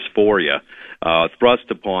gender dysphoria thrust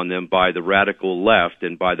upon them by the radical left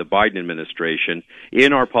and by the Biden administration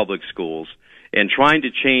in our public schools, and trying to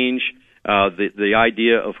change the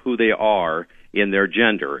idea of who they are in their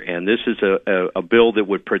gender. And this is a bill that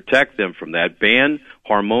would protect them from that, ban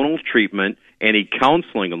hormonal treatment any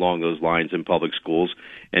counseling along those lines in public schools,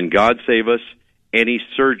 and God save us, any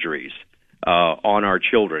surgeries on our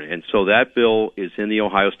children. And so that bill is in the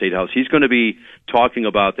Ohio State House. He's going to be talking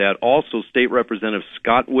about that. Also, State Representative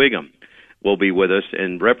Scott Wiggum will be with us,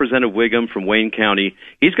 and Representative Wiggum from Wayne County,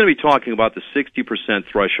 he's going to be talking about the 60%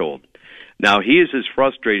 threshold. Now, he is as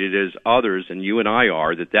frustrated as others, and you and I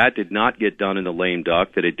are, that did not get done in the lame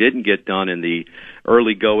duck, that it didn't get done in the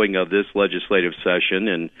early going of this legislative session,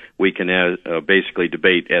 and we can basically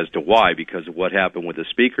debate as to why, because of what happened with the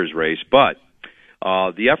speaker's race. But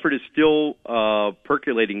the effort is still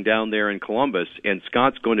percolating down there in Columbus, and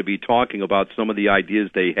Scott's going to be talking about some of the ideas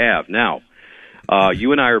they have. Now,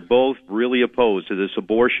 you and I are both really opposed to this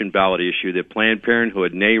abortion ballot issue that Planned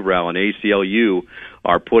Parenthood, NARAL, and ACLU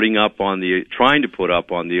are trying to put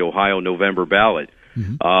up on the Ohio November ballot.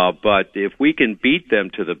 But if we can beat them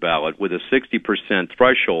to the ballot with a 60%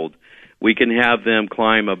 threshold, we can have them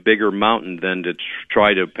climb a bigger mountain than to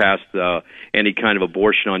try to pass any kind of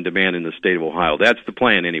abortion on demand in the state of Ohio. That's the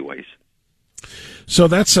plan anyways. So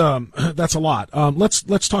that's a lot.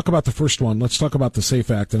 Let's talk about the first one. Let's talk about the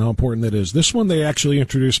SAFE Act and how important that is. This one they actually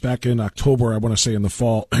introduced back in October, I want to say in the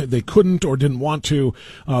fall. They couldn't or didn't want to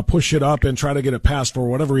push it up and try to get it passed for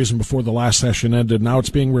whatever reason before the last session ended. Now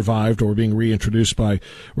it's being revived or being reintroduced by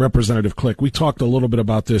Representative Click. We talked a little bit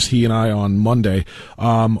about this, he and I, on Monday.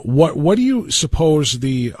 What do you suppose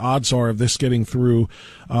the odds are of this getting through?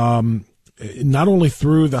 Not only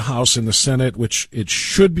through the House and the Senate, which it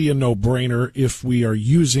should be a no-brainer if we are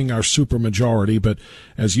using our supermajority, but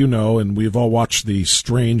as you know, and we've all watched the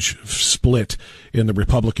strange split in the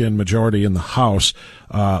Republican majority in the House,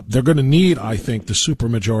 they're going to need, I think, the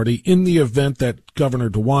supermajority in the event that Governor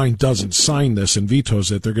DeWine doesn't sign this and vetoes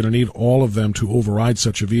it. They're going to need all of them to override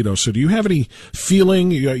such a veto. So do you have any feeling,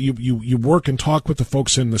 you work and talk with the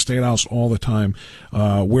folks in the State House all the time,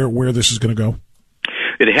 where this is going to go?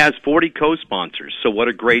 It has 40 co-sponsors, so what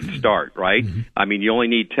a great start, right? I mean, you only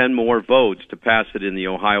need 10 more votes to pass it in the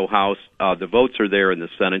Ohio House. The votes are there in the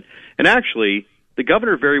Senate. And actually, the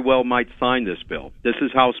governor very well might sign this bill. This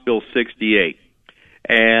is House Bill 68.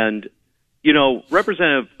 And, you know,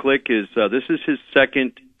 Representative Click this is his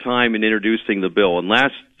second time in introducing the bill. And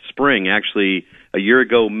last spring, actually a year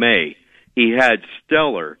ago, May, he had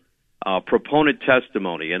stellar proponent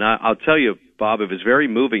testimony. And I'll tell you, Bob, it was very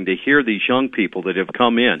moving to hear these young people that have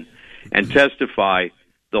come in and testify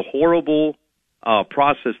the horrible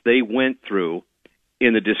process they went through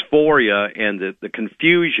in the dysphoria and the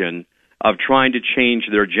confusion of trying to change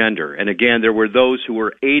their gender. And again, there were those who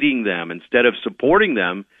were aiding them instead of supporting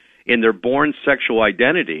them in their born sexual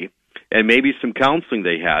identity and maybe some counseling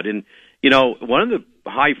they had. And, you know, one of the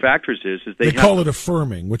high factors is they call it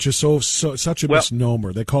affirming, which is such a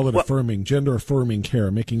misnomer. They call it affirming, gender affirming care,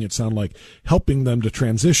 making it sound like helping them to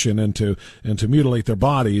transition and to mutilate their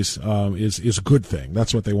bodies is a good thing.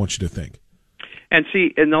 That's what they want you to think. And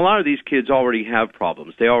see, and a lot of these kids already have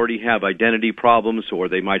problems. They already have identity problems, or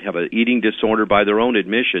they might have an eating disorder by their own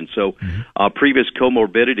admission. So previous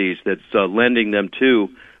comorbidities that's lending them to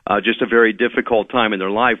just a very difficult time in their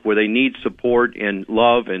life where they need support and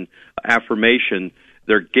love and affirmation.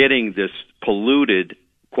 They're getting this polluted,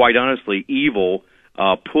 quite honestly, evil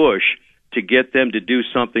push to get them to do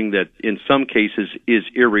something that in some cases is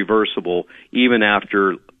irreversible, even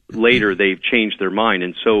after later they've changed their mind.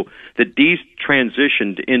 And so the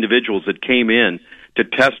detransitioned individuals that came in to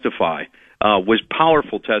testify was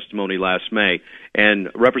powerful testimony last May. And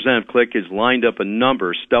Representative Click has lined up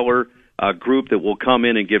a stellar group that will come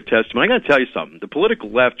in and give testimony. I got to tell you something. The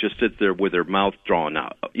political left just sits there with their mouth drawn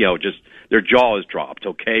out, just their jaw is dropped,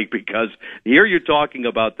 okay? Because here you're talking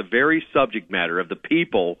about the very subject matter of the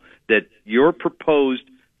people that your proposed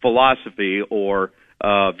philosophy or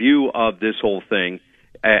view of this whole thing,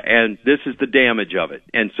 and this is the damage of it.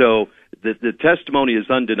 And so the testimony is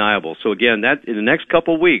undeniable. So again, that in the next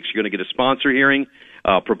couple of weeks, you're going to get a sponsor hearing,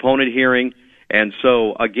 proponent hearing. And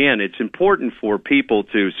so, again, it's important for people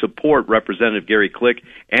to support Representative Gary Click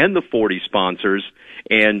and the 40 sponsors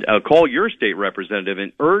and call your state representative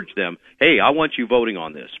and urge them, hey, I want you voting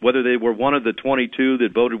on this. Whether they were one of the 22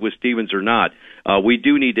 that voted with Stevens or not, we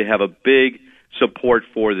do need to have a big support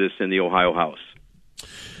for this in the Ohio House.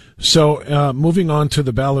 So moving on to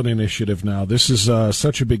the ballot initiative now, this is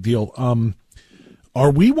such a big deal.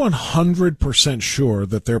 Are we 100% sure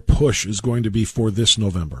that their push is going to be for this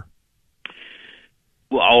November?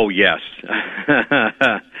 Well, oh, yes.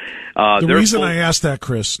 The reason I asked that,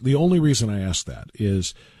 Chris, the only reason I asked that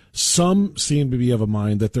is Some seem to be of a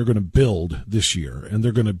mind that they're going to build this year, and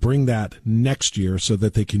they're going to bring that next year so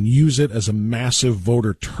that they can use it as a massive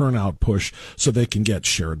voter turnout push so they can get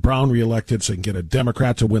Sherrod Brown reelected, so they can get a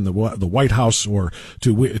Democrat to win the White House or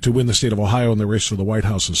to win the state of Ohio in the race for the White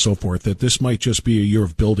House and so forth, that this might just be a year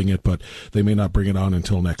of building it, but they may not bring it on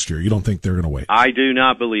until next year. You don't think they're going to wait? I do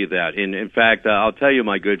not believe that. In fact, I'll tell you,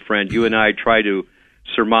 my good friend, you and I try to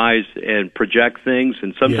surmise and project things,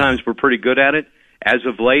 and sometimes we're pretty good at it. As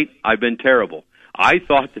of late, I've been terrible. I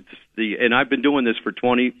thought that and I've been doing this for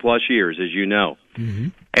 20-plus years, as you know. Mm-hmm.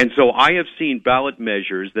 And so I have seen ballot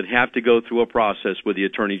measures that have to go through a process with the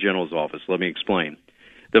Attorney General's office. Let me explain.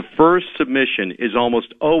 The first submission is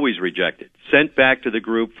almost always rejected, sent back to the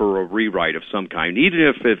group for a rewrite of some kind, even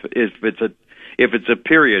if it's a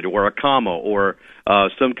period or a comma or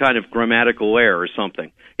some kind of grammatical error or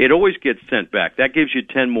something. It always gets sent back. That gives you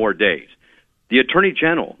 10 more days. The Attorney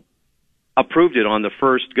General approved it on the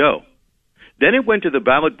first go. Then it went to the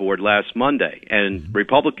ballot board last Monday, and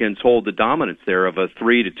Republicans hold the dominance there of a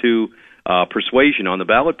 3-2 persuasion on the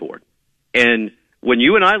ballot board. And when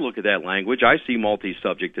you and I look at that language, I see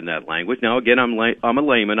multi-subject in that language. Now, again, I'm a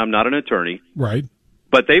layman. I'm not an attorney. Right.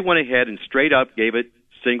 But they went ahead and straight up gave it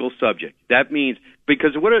single subject. That means,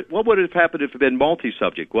 because what would have happened if it had been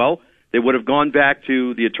multi-subject? Well, they would have gone back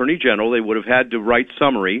to the Attorney General. They would have had to write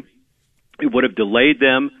summary. It would have delayed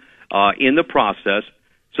them in the process.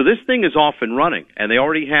 So this thing is off and running, and they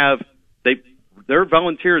already have their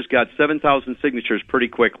volunteers got 7,000 signatures pretty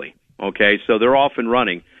quickly. Okay, so they're off and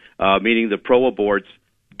running, meaning the pro-aborts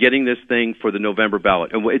getting this thing for the November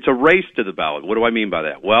ballot. And it's a race to the ballot. What do I mean by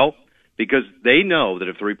that? Well, because they know that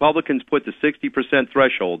if the Republicans put the 60%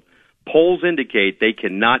 threshold, polls indicate they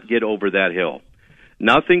cannot get over that hill.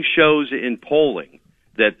 Nothing shows in polling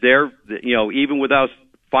that they're, even without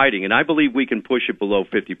fighting, and I believe we can push it below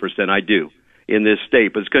 50%. I do in this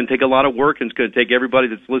state, but it's going to take a lot of work, and it's going to take everybody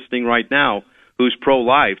that's listening right now who's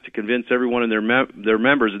pro-life to convince everyone in their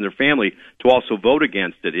members and their family to also vote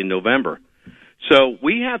against it in November. So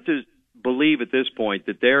we have to believe at this point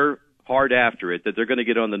that they're hard after it, that they're going to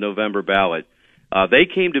get on the November ballot. They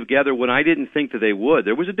came together when I didn't think that they would.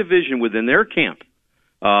 There was a division within their camp.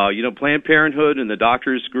 Planned Parenthood and the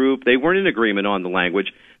doctors group, they weren't in agreement on the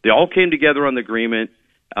language. They all came together on the agreement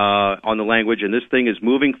on the language, and this thing is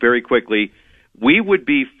moving very quickly. We would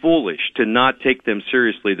be foolish to not take them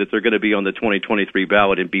seriously that they're going to be on the 2023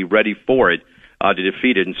 ballot and be ready for it to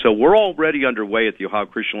defeat it. And so we're already underway at the Ohio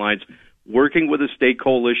Christian Alliance, working with a state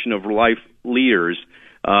coalition of life leaders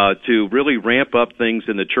to really ramp up things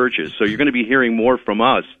in the churches. So you're going to be hearing more from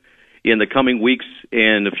us in the coming weeks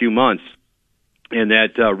and a few months, and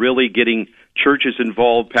that really getting churches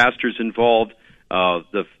involved, pastors involved,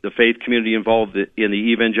 the faith community involved in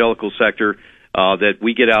the evangelical sector, that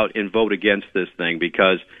we get out and vote against this thing,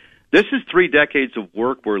 because this is 3 decades of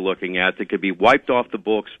work we're looking at that could be wiped off the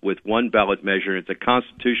books with one ballot measure. It's a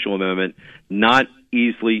constitutional amendment, not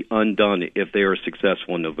easily undone if they are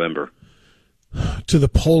successful in November. To the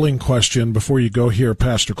polling question, before you go here,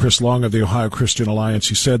 Pastor Chris Long of the Ohio Christian Alliance,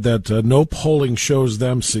 you said that no polling shows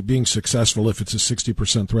them being successful if it's a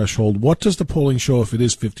 60% threshold. What does the polling show if it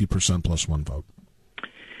is 50% plus one vote?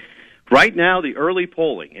 Right now, the early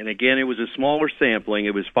polling, and again, it was a smaller sampling.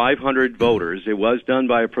 It was 500 voters. It was done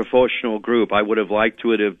by a professional group. I would have liked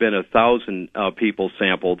to have been 1,000 people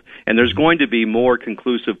sampled. And there's going to be more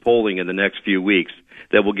conclusive polling in the next few weeks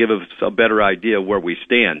that will give us a better idea of where we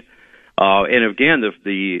stand. And again,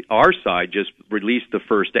 our side just released the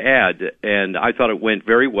first ad, and I thought it went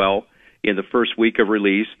very well in the first week of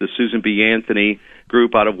release. The Susan B. Anthony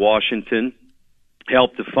group out of Washington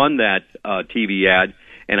helped to fund that TV ad,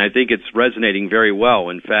 and I think it's resonating very well.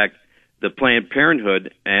 In fact, the Planned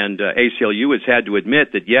Parenthood and ACLU has had to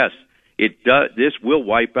admit that, yes, this will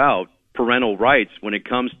wipe out parental rights when it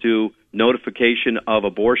comes to notification of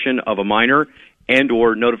abortion of a minor and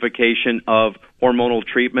or notification of hormonal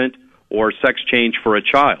treatment or sex change for a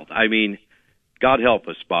child. I mean, God help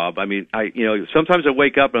us, Bob. I mean, sometimes I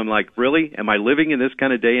wake up and I'm like, really? Am I living in this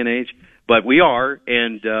kind of day and age? But we are,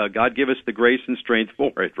 and God give us the grace and strength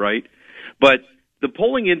for it, right? But the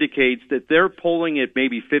polling indicates that they're polling at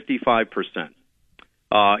maybe 55%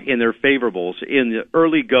 in their favorables in the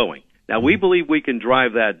early going. Now, we believe we can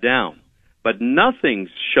drive that down, but nothing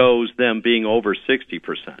shows them being over 60%.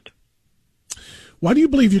 Why do you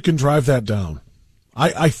believe you can drive that down?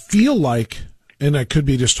 I feel like, and I could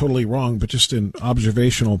be just totally wrong, but just in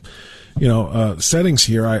observational, settings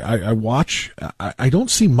here, I watch. I don't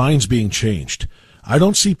see minds being changed. I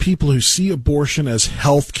don't see people who see abortion as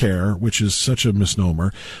health care, which is such a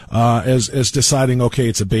misnomer, as deciding, okay,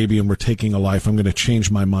 it's a baby and we're taking a life. I'm going to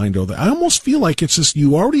change my mind over that. I almost feel like it's just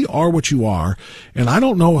you already are what you are, and I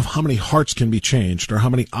don't know how many hearts can be changed or how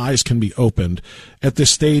many eyes can be opened at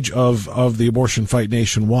this stage of the abortion fight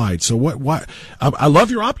nationwide. So what? I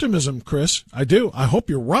love your optimism, Chris. I do. I hope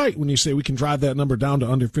you're right when you say we can drive that number down to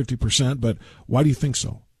under 50%, but why do you think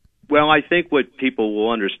so? Well, I think what people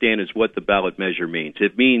will understand is what the ballot measure means.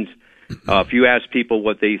 It means, if you ask people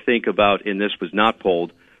what they think about, and this was not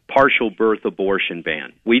polled, partial birth abortion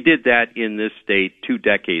ban. We did that in this state 2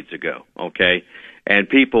 decades ago, okay? And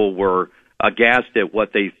people were aghast at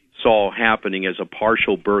what they saw happening as a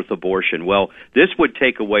partial birth abortion. Well, this would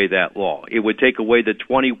take away that law. It would take away the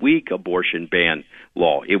 20-week abortion ban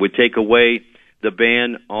law. It would take away the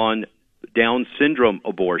ban on Down syndrome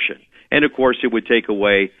abortion. And, of course, it would take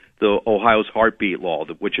away the Ohio's heartbeat law,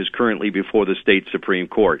 which is currently before the state Supreme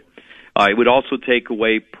Court. It would also take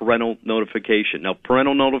away parental notification. Now,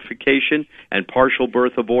 parental notification and partial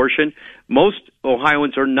birth abortion, most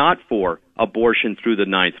Ohioans are not for abortion through the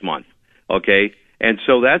 9th month, okay? And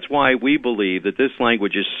so that's why we believe that this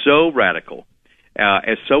language is so radical,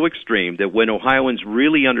 is so extreme, that when Ohioans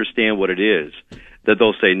really understand what it is, that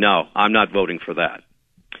they'll say, no, I'm not voting for that.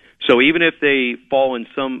 So even if they fall in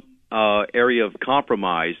some area of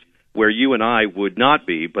compromise where you and I would not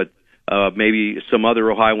be, but maybe some other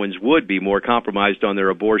Ohioans would be more compromised on their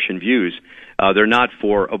abortion views, they're not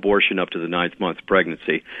for abortion up to the 9th month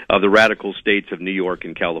pregnancy of the radical states of New York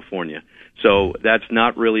and California. So that's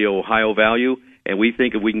not really Ohio value, and we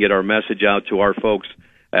think if we can get our message out to our folks,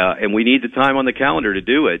 and we need the time on the calendar to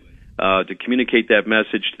do it, to communicate that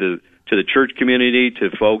message to the church community, to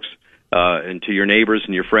folks, and to your neighbors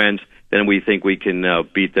and your friends, then we think we can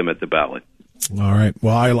beat them at the ballot. All right.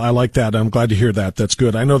 Well, I like that. I'm glad to hear that. That's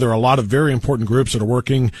good. I know there are a lot of very important groups that are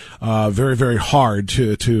working very, very hard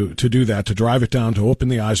to do that, to drive it down, to open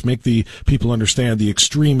the eyes, make the people understand the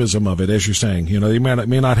extremism of it, as you're saying. You know, they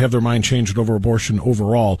may not have their mind changed over abortion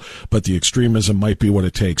overall, but the extremism might be what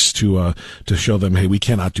it takes to show them, hey, we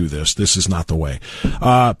cannot do this. This is not the way.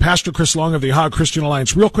 Pastor Chris Long of the Ohio Christian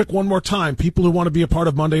Alliance, real quick, one more time. People who want to be a part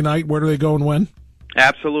of Monday night, where do they go and when?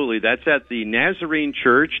 Absolutely. That's at the Nazarene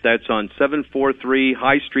Church. That's on 743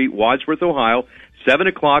 High Street, Wadsworth, Ohio. 7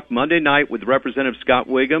 o'clock Monday night with Representative Scott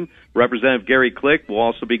Wiggum. Representative Gary Click will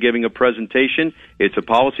also be giving a presentation. It's a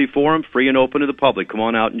policy forum, free and open to the public. Come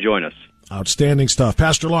on out and join us. Outstanding stuff.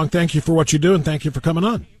 Pastor Long, thank you for what you do, and thank you for coming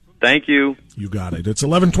on. Thank you. You got it. It's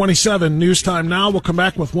 11:27 news time now. We'll come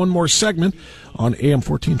back with one more segment on AM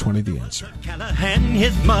 1420, The Answer. Callahan,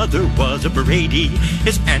 his mother was a Brady,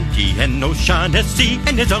 his auntie an O'Shaughnessy,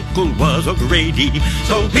 and his uncle was a Grady.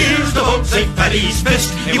 So here's the vote, St. Paddy's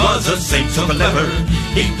Fist. He was a saint so clever.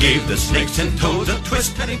 He gave the snakes and toads a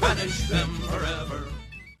twist, and he banished them forever.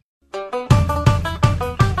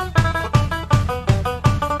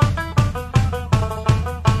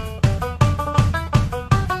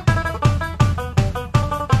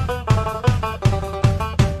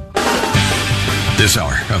 This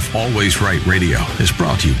hour of Always Right Radio is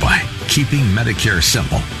brought to you by Keeping Medicare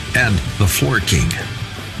Simple and The Floor King.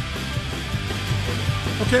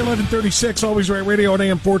 Okay, 11:36, Always Right Radio on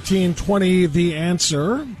AM 1420, The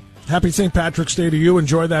Answer. Happy St. Patrick's Day to you.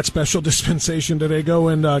 Enjoy that special dispensation today. Go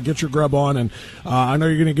and get your grub on, and I know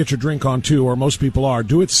you're going to get your drink on too, or most people are.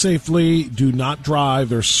 Do it safely. Do not drive.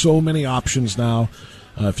 There's so many options now.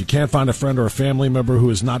 If you can't find a friend or a family member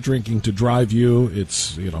who is not drinking to drive you,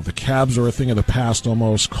 it's, the cabs are a thing of the past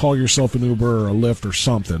almost. Call yourself an Uber or a Lyft or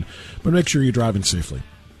something, but make sure you're driving safely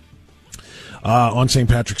on St.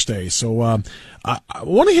 Patrick's Day. So I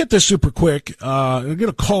want to hit this super quick. I'll get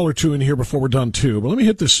a call or two in here before we're done too, but let me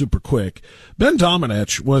hit this super quick. Ben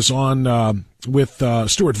Domenech was on with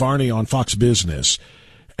Stuart Varney on Fox Business.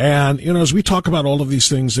 And, as we talk about all of these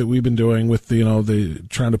things that we've been doing with, the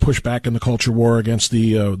trying to push back in the culture war against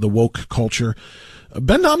the woke culture,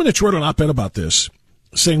 Ben Domenech wrote an op-ed about this,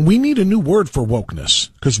 saying we need a new word for wokeness,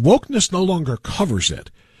 because wokeness no longer covers it.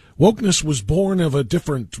 Wokeness was born of a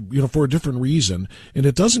different, for a different reason, and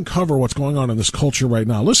it doesn't cover what's going on in this culture right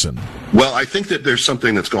now. Listen. Well, I think that there's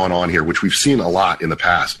something that's gone on here, which we've seen a lot in the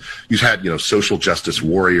past. You've had, social justice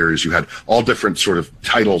warriors. You had all different sort of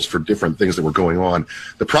titles for different things that were going on.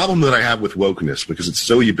 The problem that I have with wokeness, because it's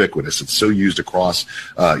so ubiquitous, it's so used across,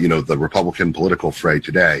 the Republican political fray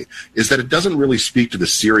today, is that it doesn't really speak to the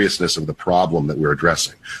seriousness of the problem that we're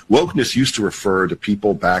addressing. Wokeness used to refer to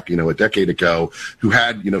people back, a decade ago who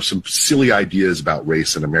had, some silly ideas about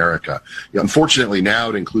race in America. Unfortunately, now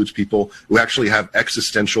it includes people who actually have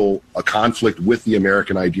existential conflict with the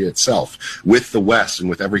American idea itself, with the West, and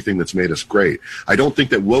with everything that's made us great. I don't think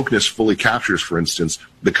that wokeness fully captures, for instance,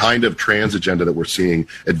 the kind of trans agenda that we're seeing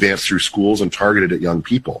advanced through schools and targeted at young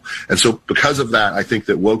people. And so because of that, I think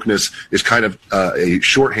that wokeness is kind of a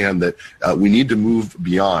shorthand that we need to move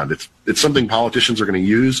beyond. It's something politicians are going to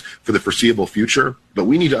use for the foreseeable future, but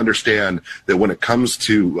we need to understand that when it comes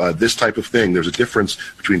to this type of thing, there's a difference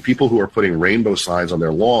between people who are putting rainbow signs on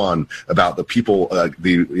their lawn about the people,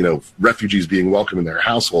 refugees being welcome in their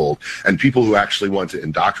household, and people who actually want to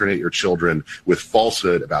indoctrinate your children with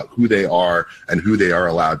falsehood about who they are and who they are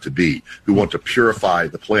allowed to be, who want to purify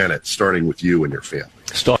the planet, starting with you and your family.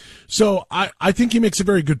 So I think he makes a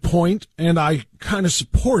very good point, and I kind of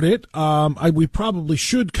support it. We probably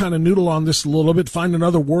should kind of noodle on this a little bit, find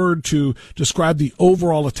another word to describe the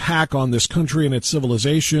overall attack on this country and its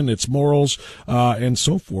civilization, its morals, and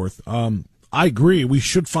so forth. I agree. We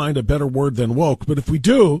should find a better word than woke. But if we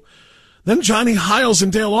do, then Johnny Hiles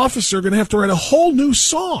and Dale Officer are going to have to write a whole new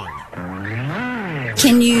song.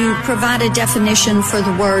 Can you provide a definition for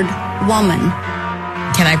the word woman?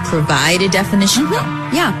 Can I provide a definition?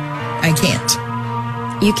 Mm-hmm. No. Yeah. I can't.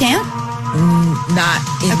 You can't? Not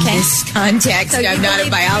in this context. So I'm not a The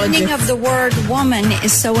biologist. meaning of the word woman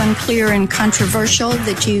is so unclear and controversial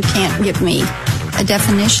that you can't give me a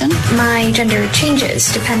definition? My gender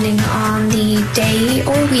changes depending on the day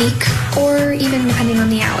or week, or even depending on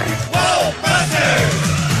the hour. Whoa,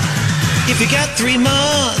 if you got 3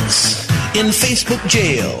 months in Facebook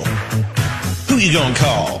jail, who you gonna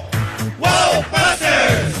call? Whoa,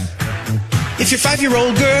 Busters! If your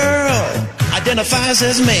 5-year-old girl identifies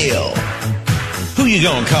as male, who you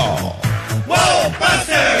gonna call? Whoa,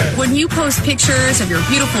 Busters! When you post pictures of your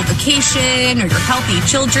beautiful vacation or your healthy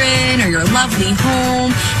children or your lovely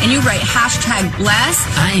home and you write #bless,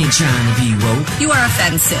 I ain't trying to be woke. You are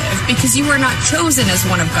offensive because you were not chosen as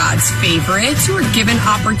one of God's favorites. You were given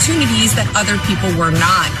opportunities that other people were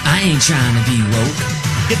not. I ain't trying to be woke.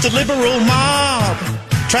 If the liberal mob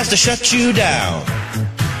tries to shut you down,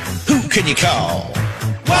 who can you call?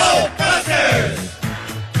 Whoa, Busters!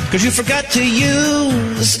 Cause you forgot to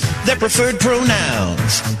use their preferred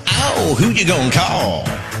pronouns. Oh, who you gonna call?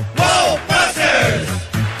 Whoa, Busters!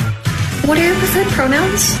 What are your preferred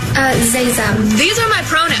pronouns? They, them. These are my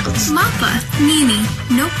pronouns. Mappa, Nini,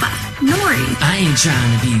 Nopa, Nori, I ain't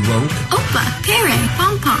trying to be woke. Opa, Pere,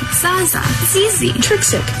 Pompom, Zaza, Zizi,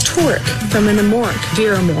 Trixic, Torque, Feminimork,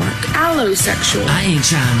 Viramork, Allosexual. I ain't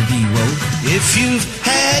trying to be woke. If you've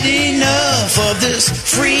had enough of this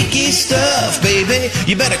freaky stuff, baby,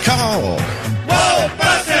 you better call. Whoa,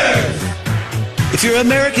 Busters! If your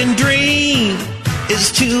American dream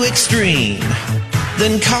is too extreme,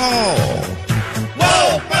 then call.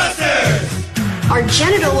 Whoa, Busters! Our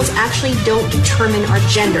genitals actually don't determine our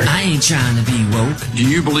gender. I ain't trying to be woke. Do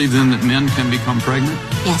you believe then that men can become pregnant?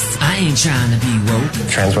 Yes. I ain't trying to be woke.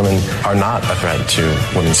 Trans women are not a threat to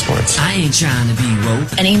women's sports. I ain't trying to be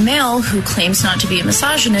woke. Any male who claims not to be a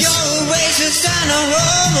misogynist You're racist and a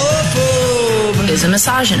homophobe is a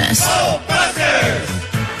misogynist. Whoa, Busters!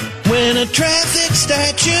 When a traffic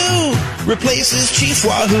statue replaces Chief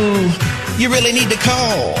Wahoo, you really need to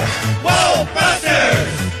call. Whoa,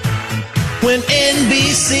 Busters! When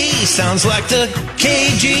NBC sounds like the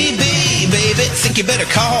KGB, baby, think you better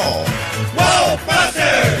call. Whoa,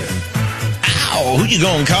 Busters! Ow, who you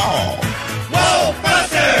gonna call? Whoa,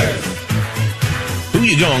 Busters! Who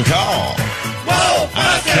you gonna call? Whoa,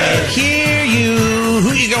 Busters! I can't hear you.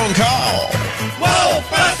 Who you gonna call? Whoa,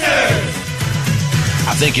 Busters!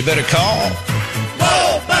 I think you better call.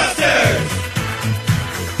 Whoa, Busters!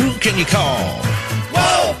 Who can you call?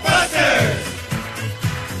 Whoa, Busters!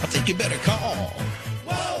 I think you better call.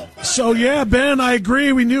 So yeah, Ben, I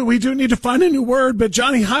agree. We do need to find a new word, but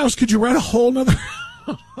Johnny Hiles, could you write a whole nother?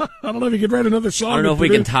 I don't know if you could write another song. I don't know if we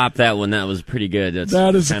can top that one. That was pretty good.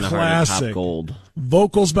 That is kind a of hard to classic. top gold.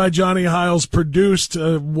 Vocals by Johnny Hiles, produced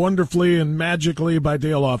wonderfully and magically by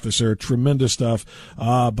Dale Officer. Tremendous stuff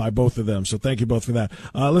by both of them. So thank you both for that.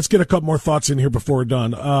 Let's get a couple more thoughts in here before we're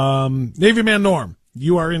done. Navy Man Norm,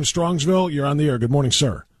 you are in Strongsville. You're on the air. Good morning,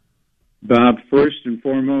 sir. Bob, first and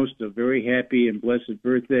foremost, a very happy and blessed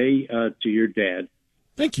birthday to your dad.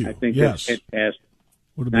 Thank you. I think yes. that's fantastic.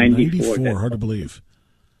 Would have been 94. 94. Hard to believe.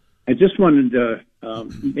 I just wanted to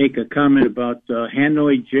make a comment about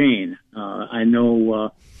Hanoi Jane. I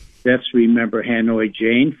know vets remember Hanoi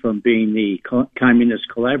Jane from being the communist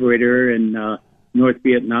collaborator in North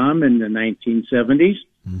Vietnam in the 1970s.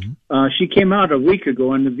 Mm-hmm. She came out a week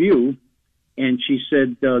ago on The View, and she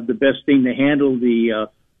said the best thing to handle the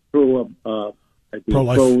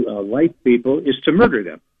pro-life people is to murder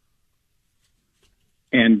them.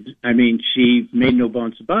 And, I mean, she made no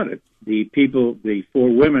bones about it. The 4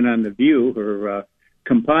 women on The View, her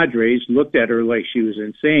compadres, looked at her like she was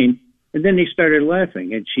insane, and then they started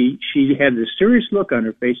laughing. And she had this serious look on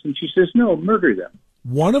her face, and she says, no, murder them.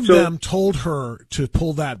 One of them told her to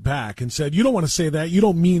pull that back and said, you don't want to say that. You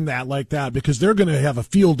don't mean that like that, because they're going to have a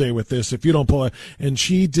field day with this if you don't pull it. And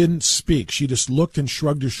she didn't speak. She just looked and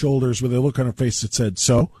shrugged her shoulders with a look on her face that said,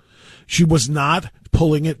 so? She was not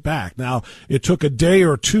pulling it back. Now, it took a day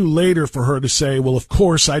or two later for her to say, well, of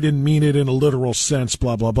course, I didn't mean it in a literal sense,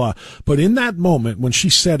 blah, blah, blah. But in that moment, when she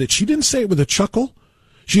said it, she didn't say it with a chuckle.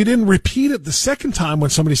 She didn't repeat it the second time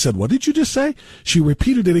when somebody said, what did you just say? She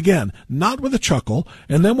repeated it again, not with a chuckle.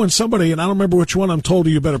 And then when somebody, and I don't remember which one, I'm told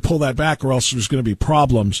you better pull that back or else there's going to be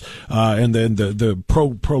problems. And then the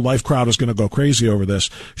pro-life crowd is going to go crazy over this.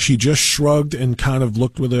 She just shrugged and kind of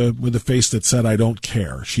looked with a face that said, I don't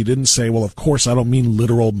care. She didn't say, well, of course, I don't mean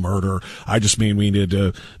literal murder. I just mean we need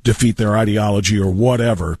to defeat their ideology or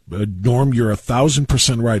whatever. Norm, you're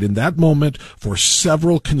 1,000% right. In that moment, for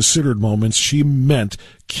several considered moments, she meant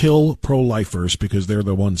kill pro-lifers because they're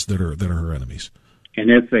the ones that are her enemies. And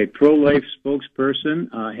if a pro-life spokesperson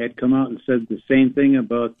had come out and said the same thing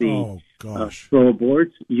about the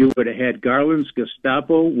pro-aborts, you would have had Garland's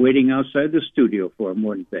Gestapo waiting outside the studio for him,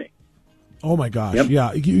 wouldn't they? Oh my gosh! Yep.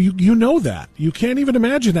 Yeah, you know that. You can't even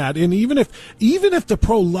imagine that. And even if the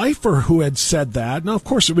pro-lifer who had said that, now of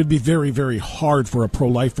course it would be very, very hard for a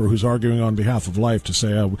pro-lifer who's arguing on behalf of life to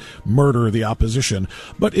say murder the opposition.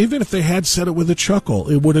 But even if they had said it with a chuckle,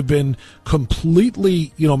 it would have been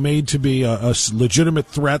completely made to be a legitimate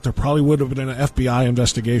threat. There probably would have been an FBI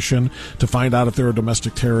investigation to find out if they're a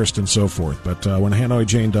domestic terrorist and so forth. But when Hanoi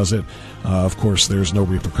Jane does it, of course there's no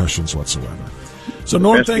repercussions whatsoever. So,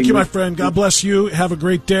 Norm, thank you, my friend. God bless you. Have a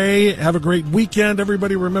great day. Have a great weekend.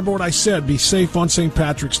 Everybody, remember what I said. Be safe on St.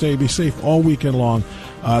 Patrick's Day. Be safe all weekend long.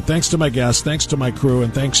 Thanks to my guests, thanks to my crew,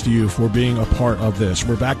 and thanks to you for being a part of this.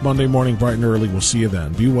 We're back Monday morning bright and early. We'll see you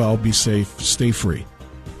then. Be well, be safe, stay free.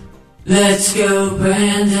 Let's go,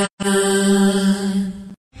 Brandon.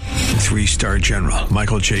 3-star General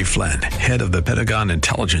Michael J. Flynn, head of the Pentagon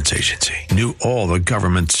Intelligence Agency, knew all the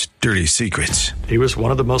government's dirty secrets. He was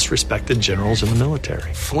one of the most respected generals in the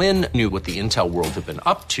military. Flynn knew what the intel world had been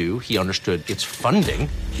up to. He understood its funding.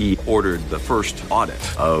 He ordered the first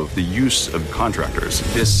audit of the use of contractors.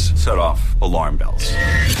 This set off alarm bells.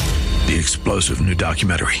 The explosive new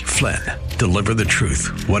documentary, Flynn, Deliver the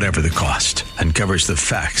Truth, Whatever the Cost, uncovers the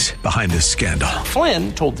facts behind this scandal.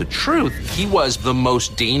 Flynn told the truth. He was the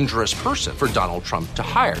most dangerous person for Donald Trump to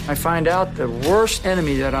hire. I find out the worst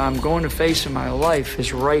enemy that I'm going to face in my life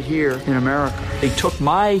is right here in America. They took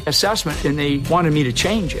my assessment and they wanted me to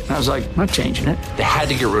change it. And I was like, I'm not changing it. They had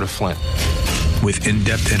to get rid of Flynn. With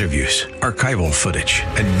in-depth interviews, archival footage,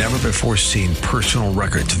 and never-before-seen personal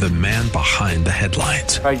records of the man behind the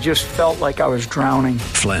headlines. I just felt like I was drowning.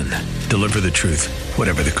 Flynn, Deliver the Truth,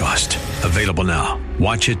 Whatever the Cost. Available now.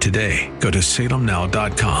 Watch it today. Go to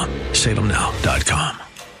salemnow.com. salemnow.com.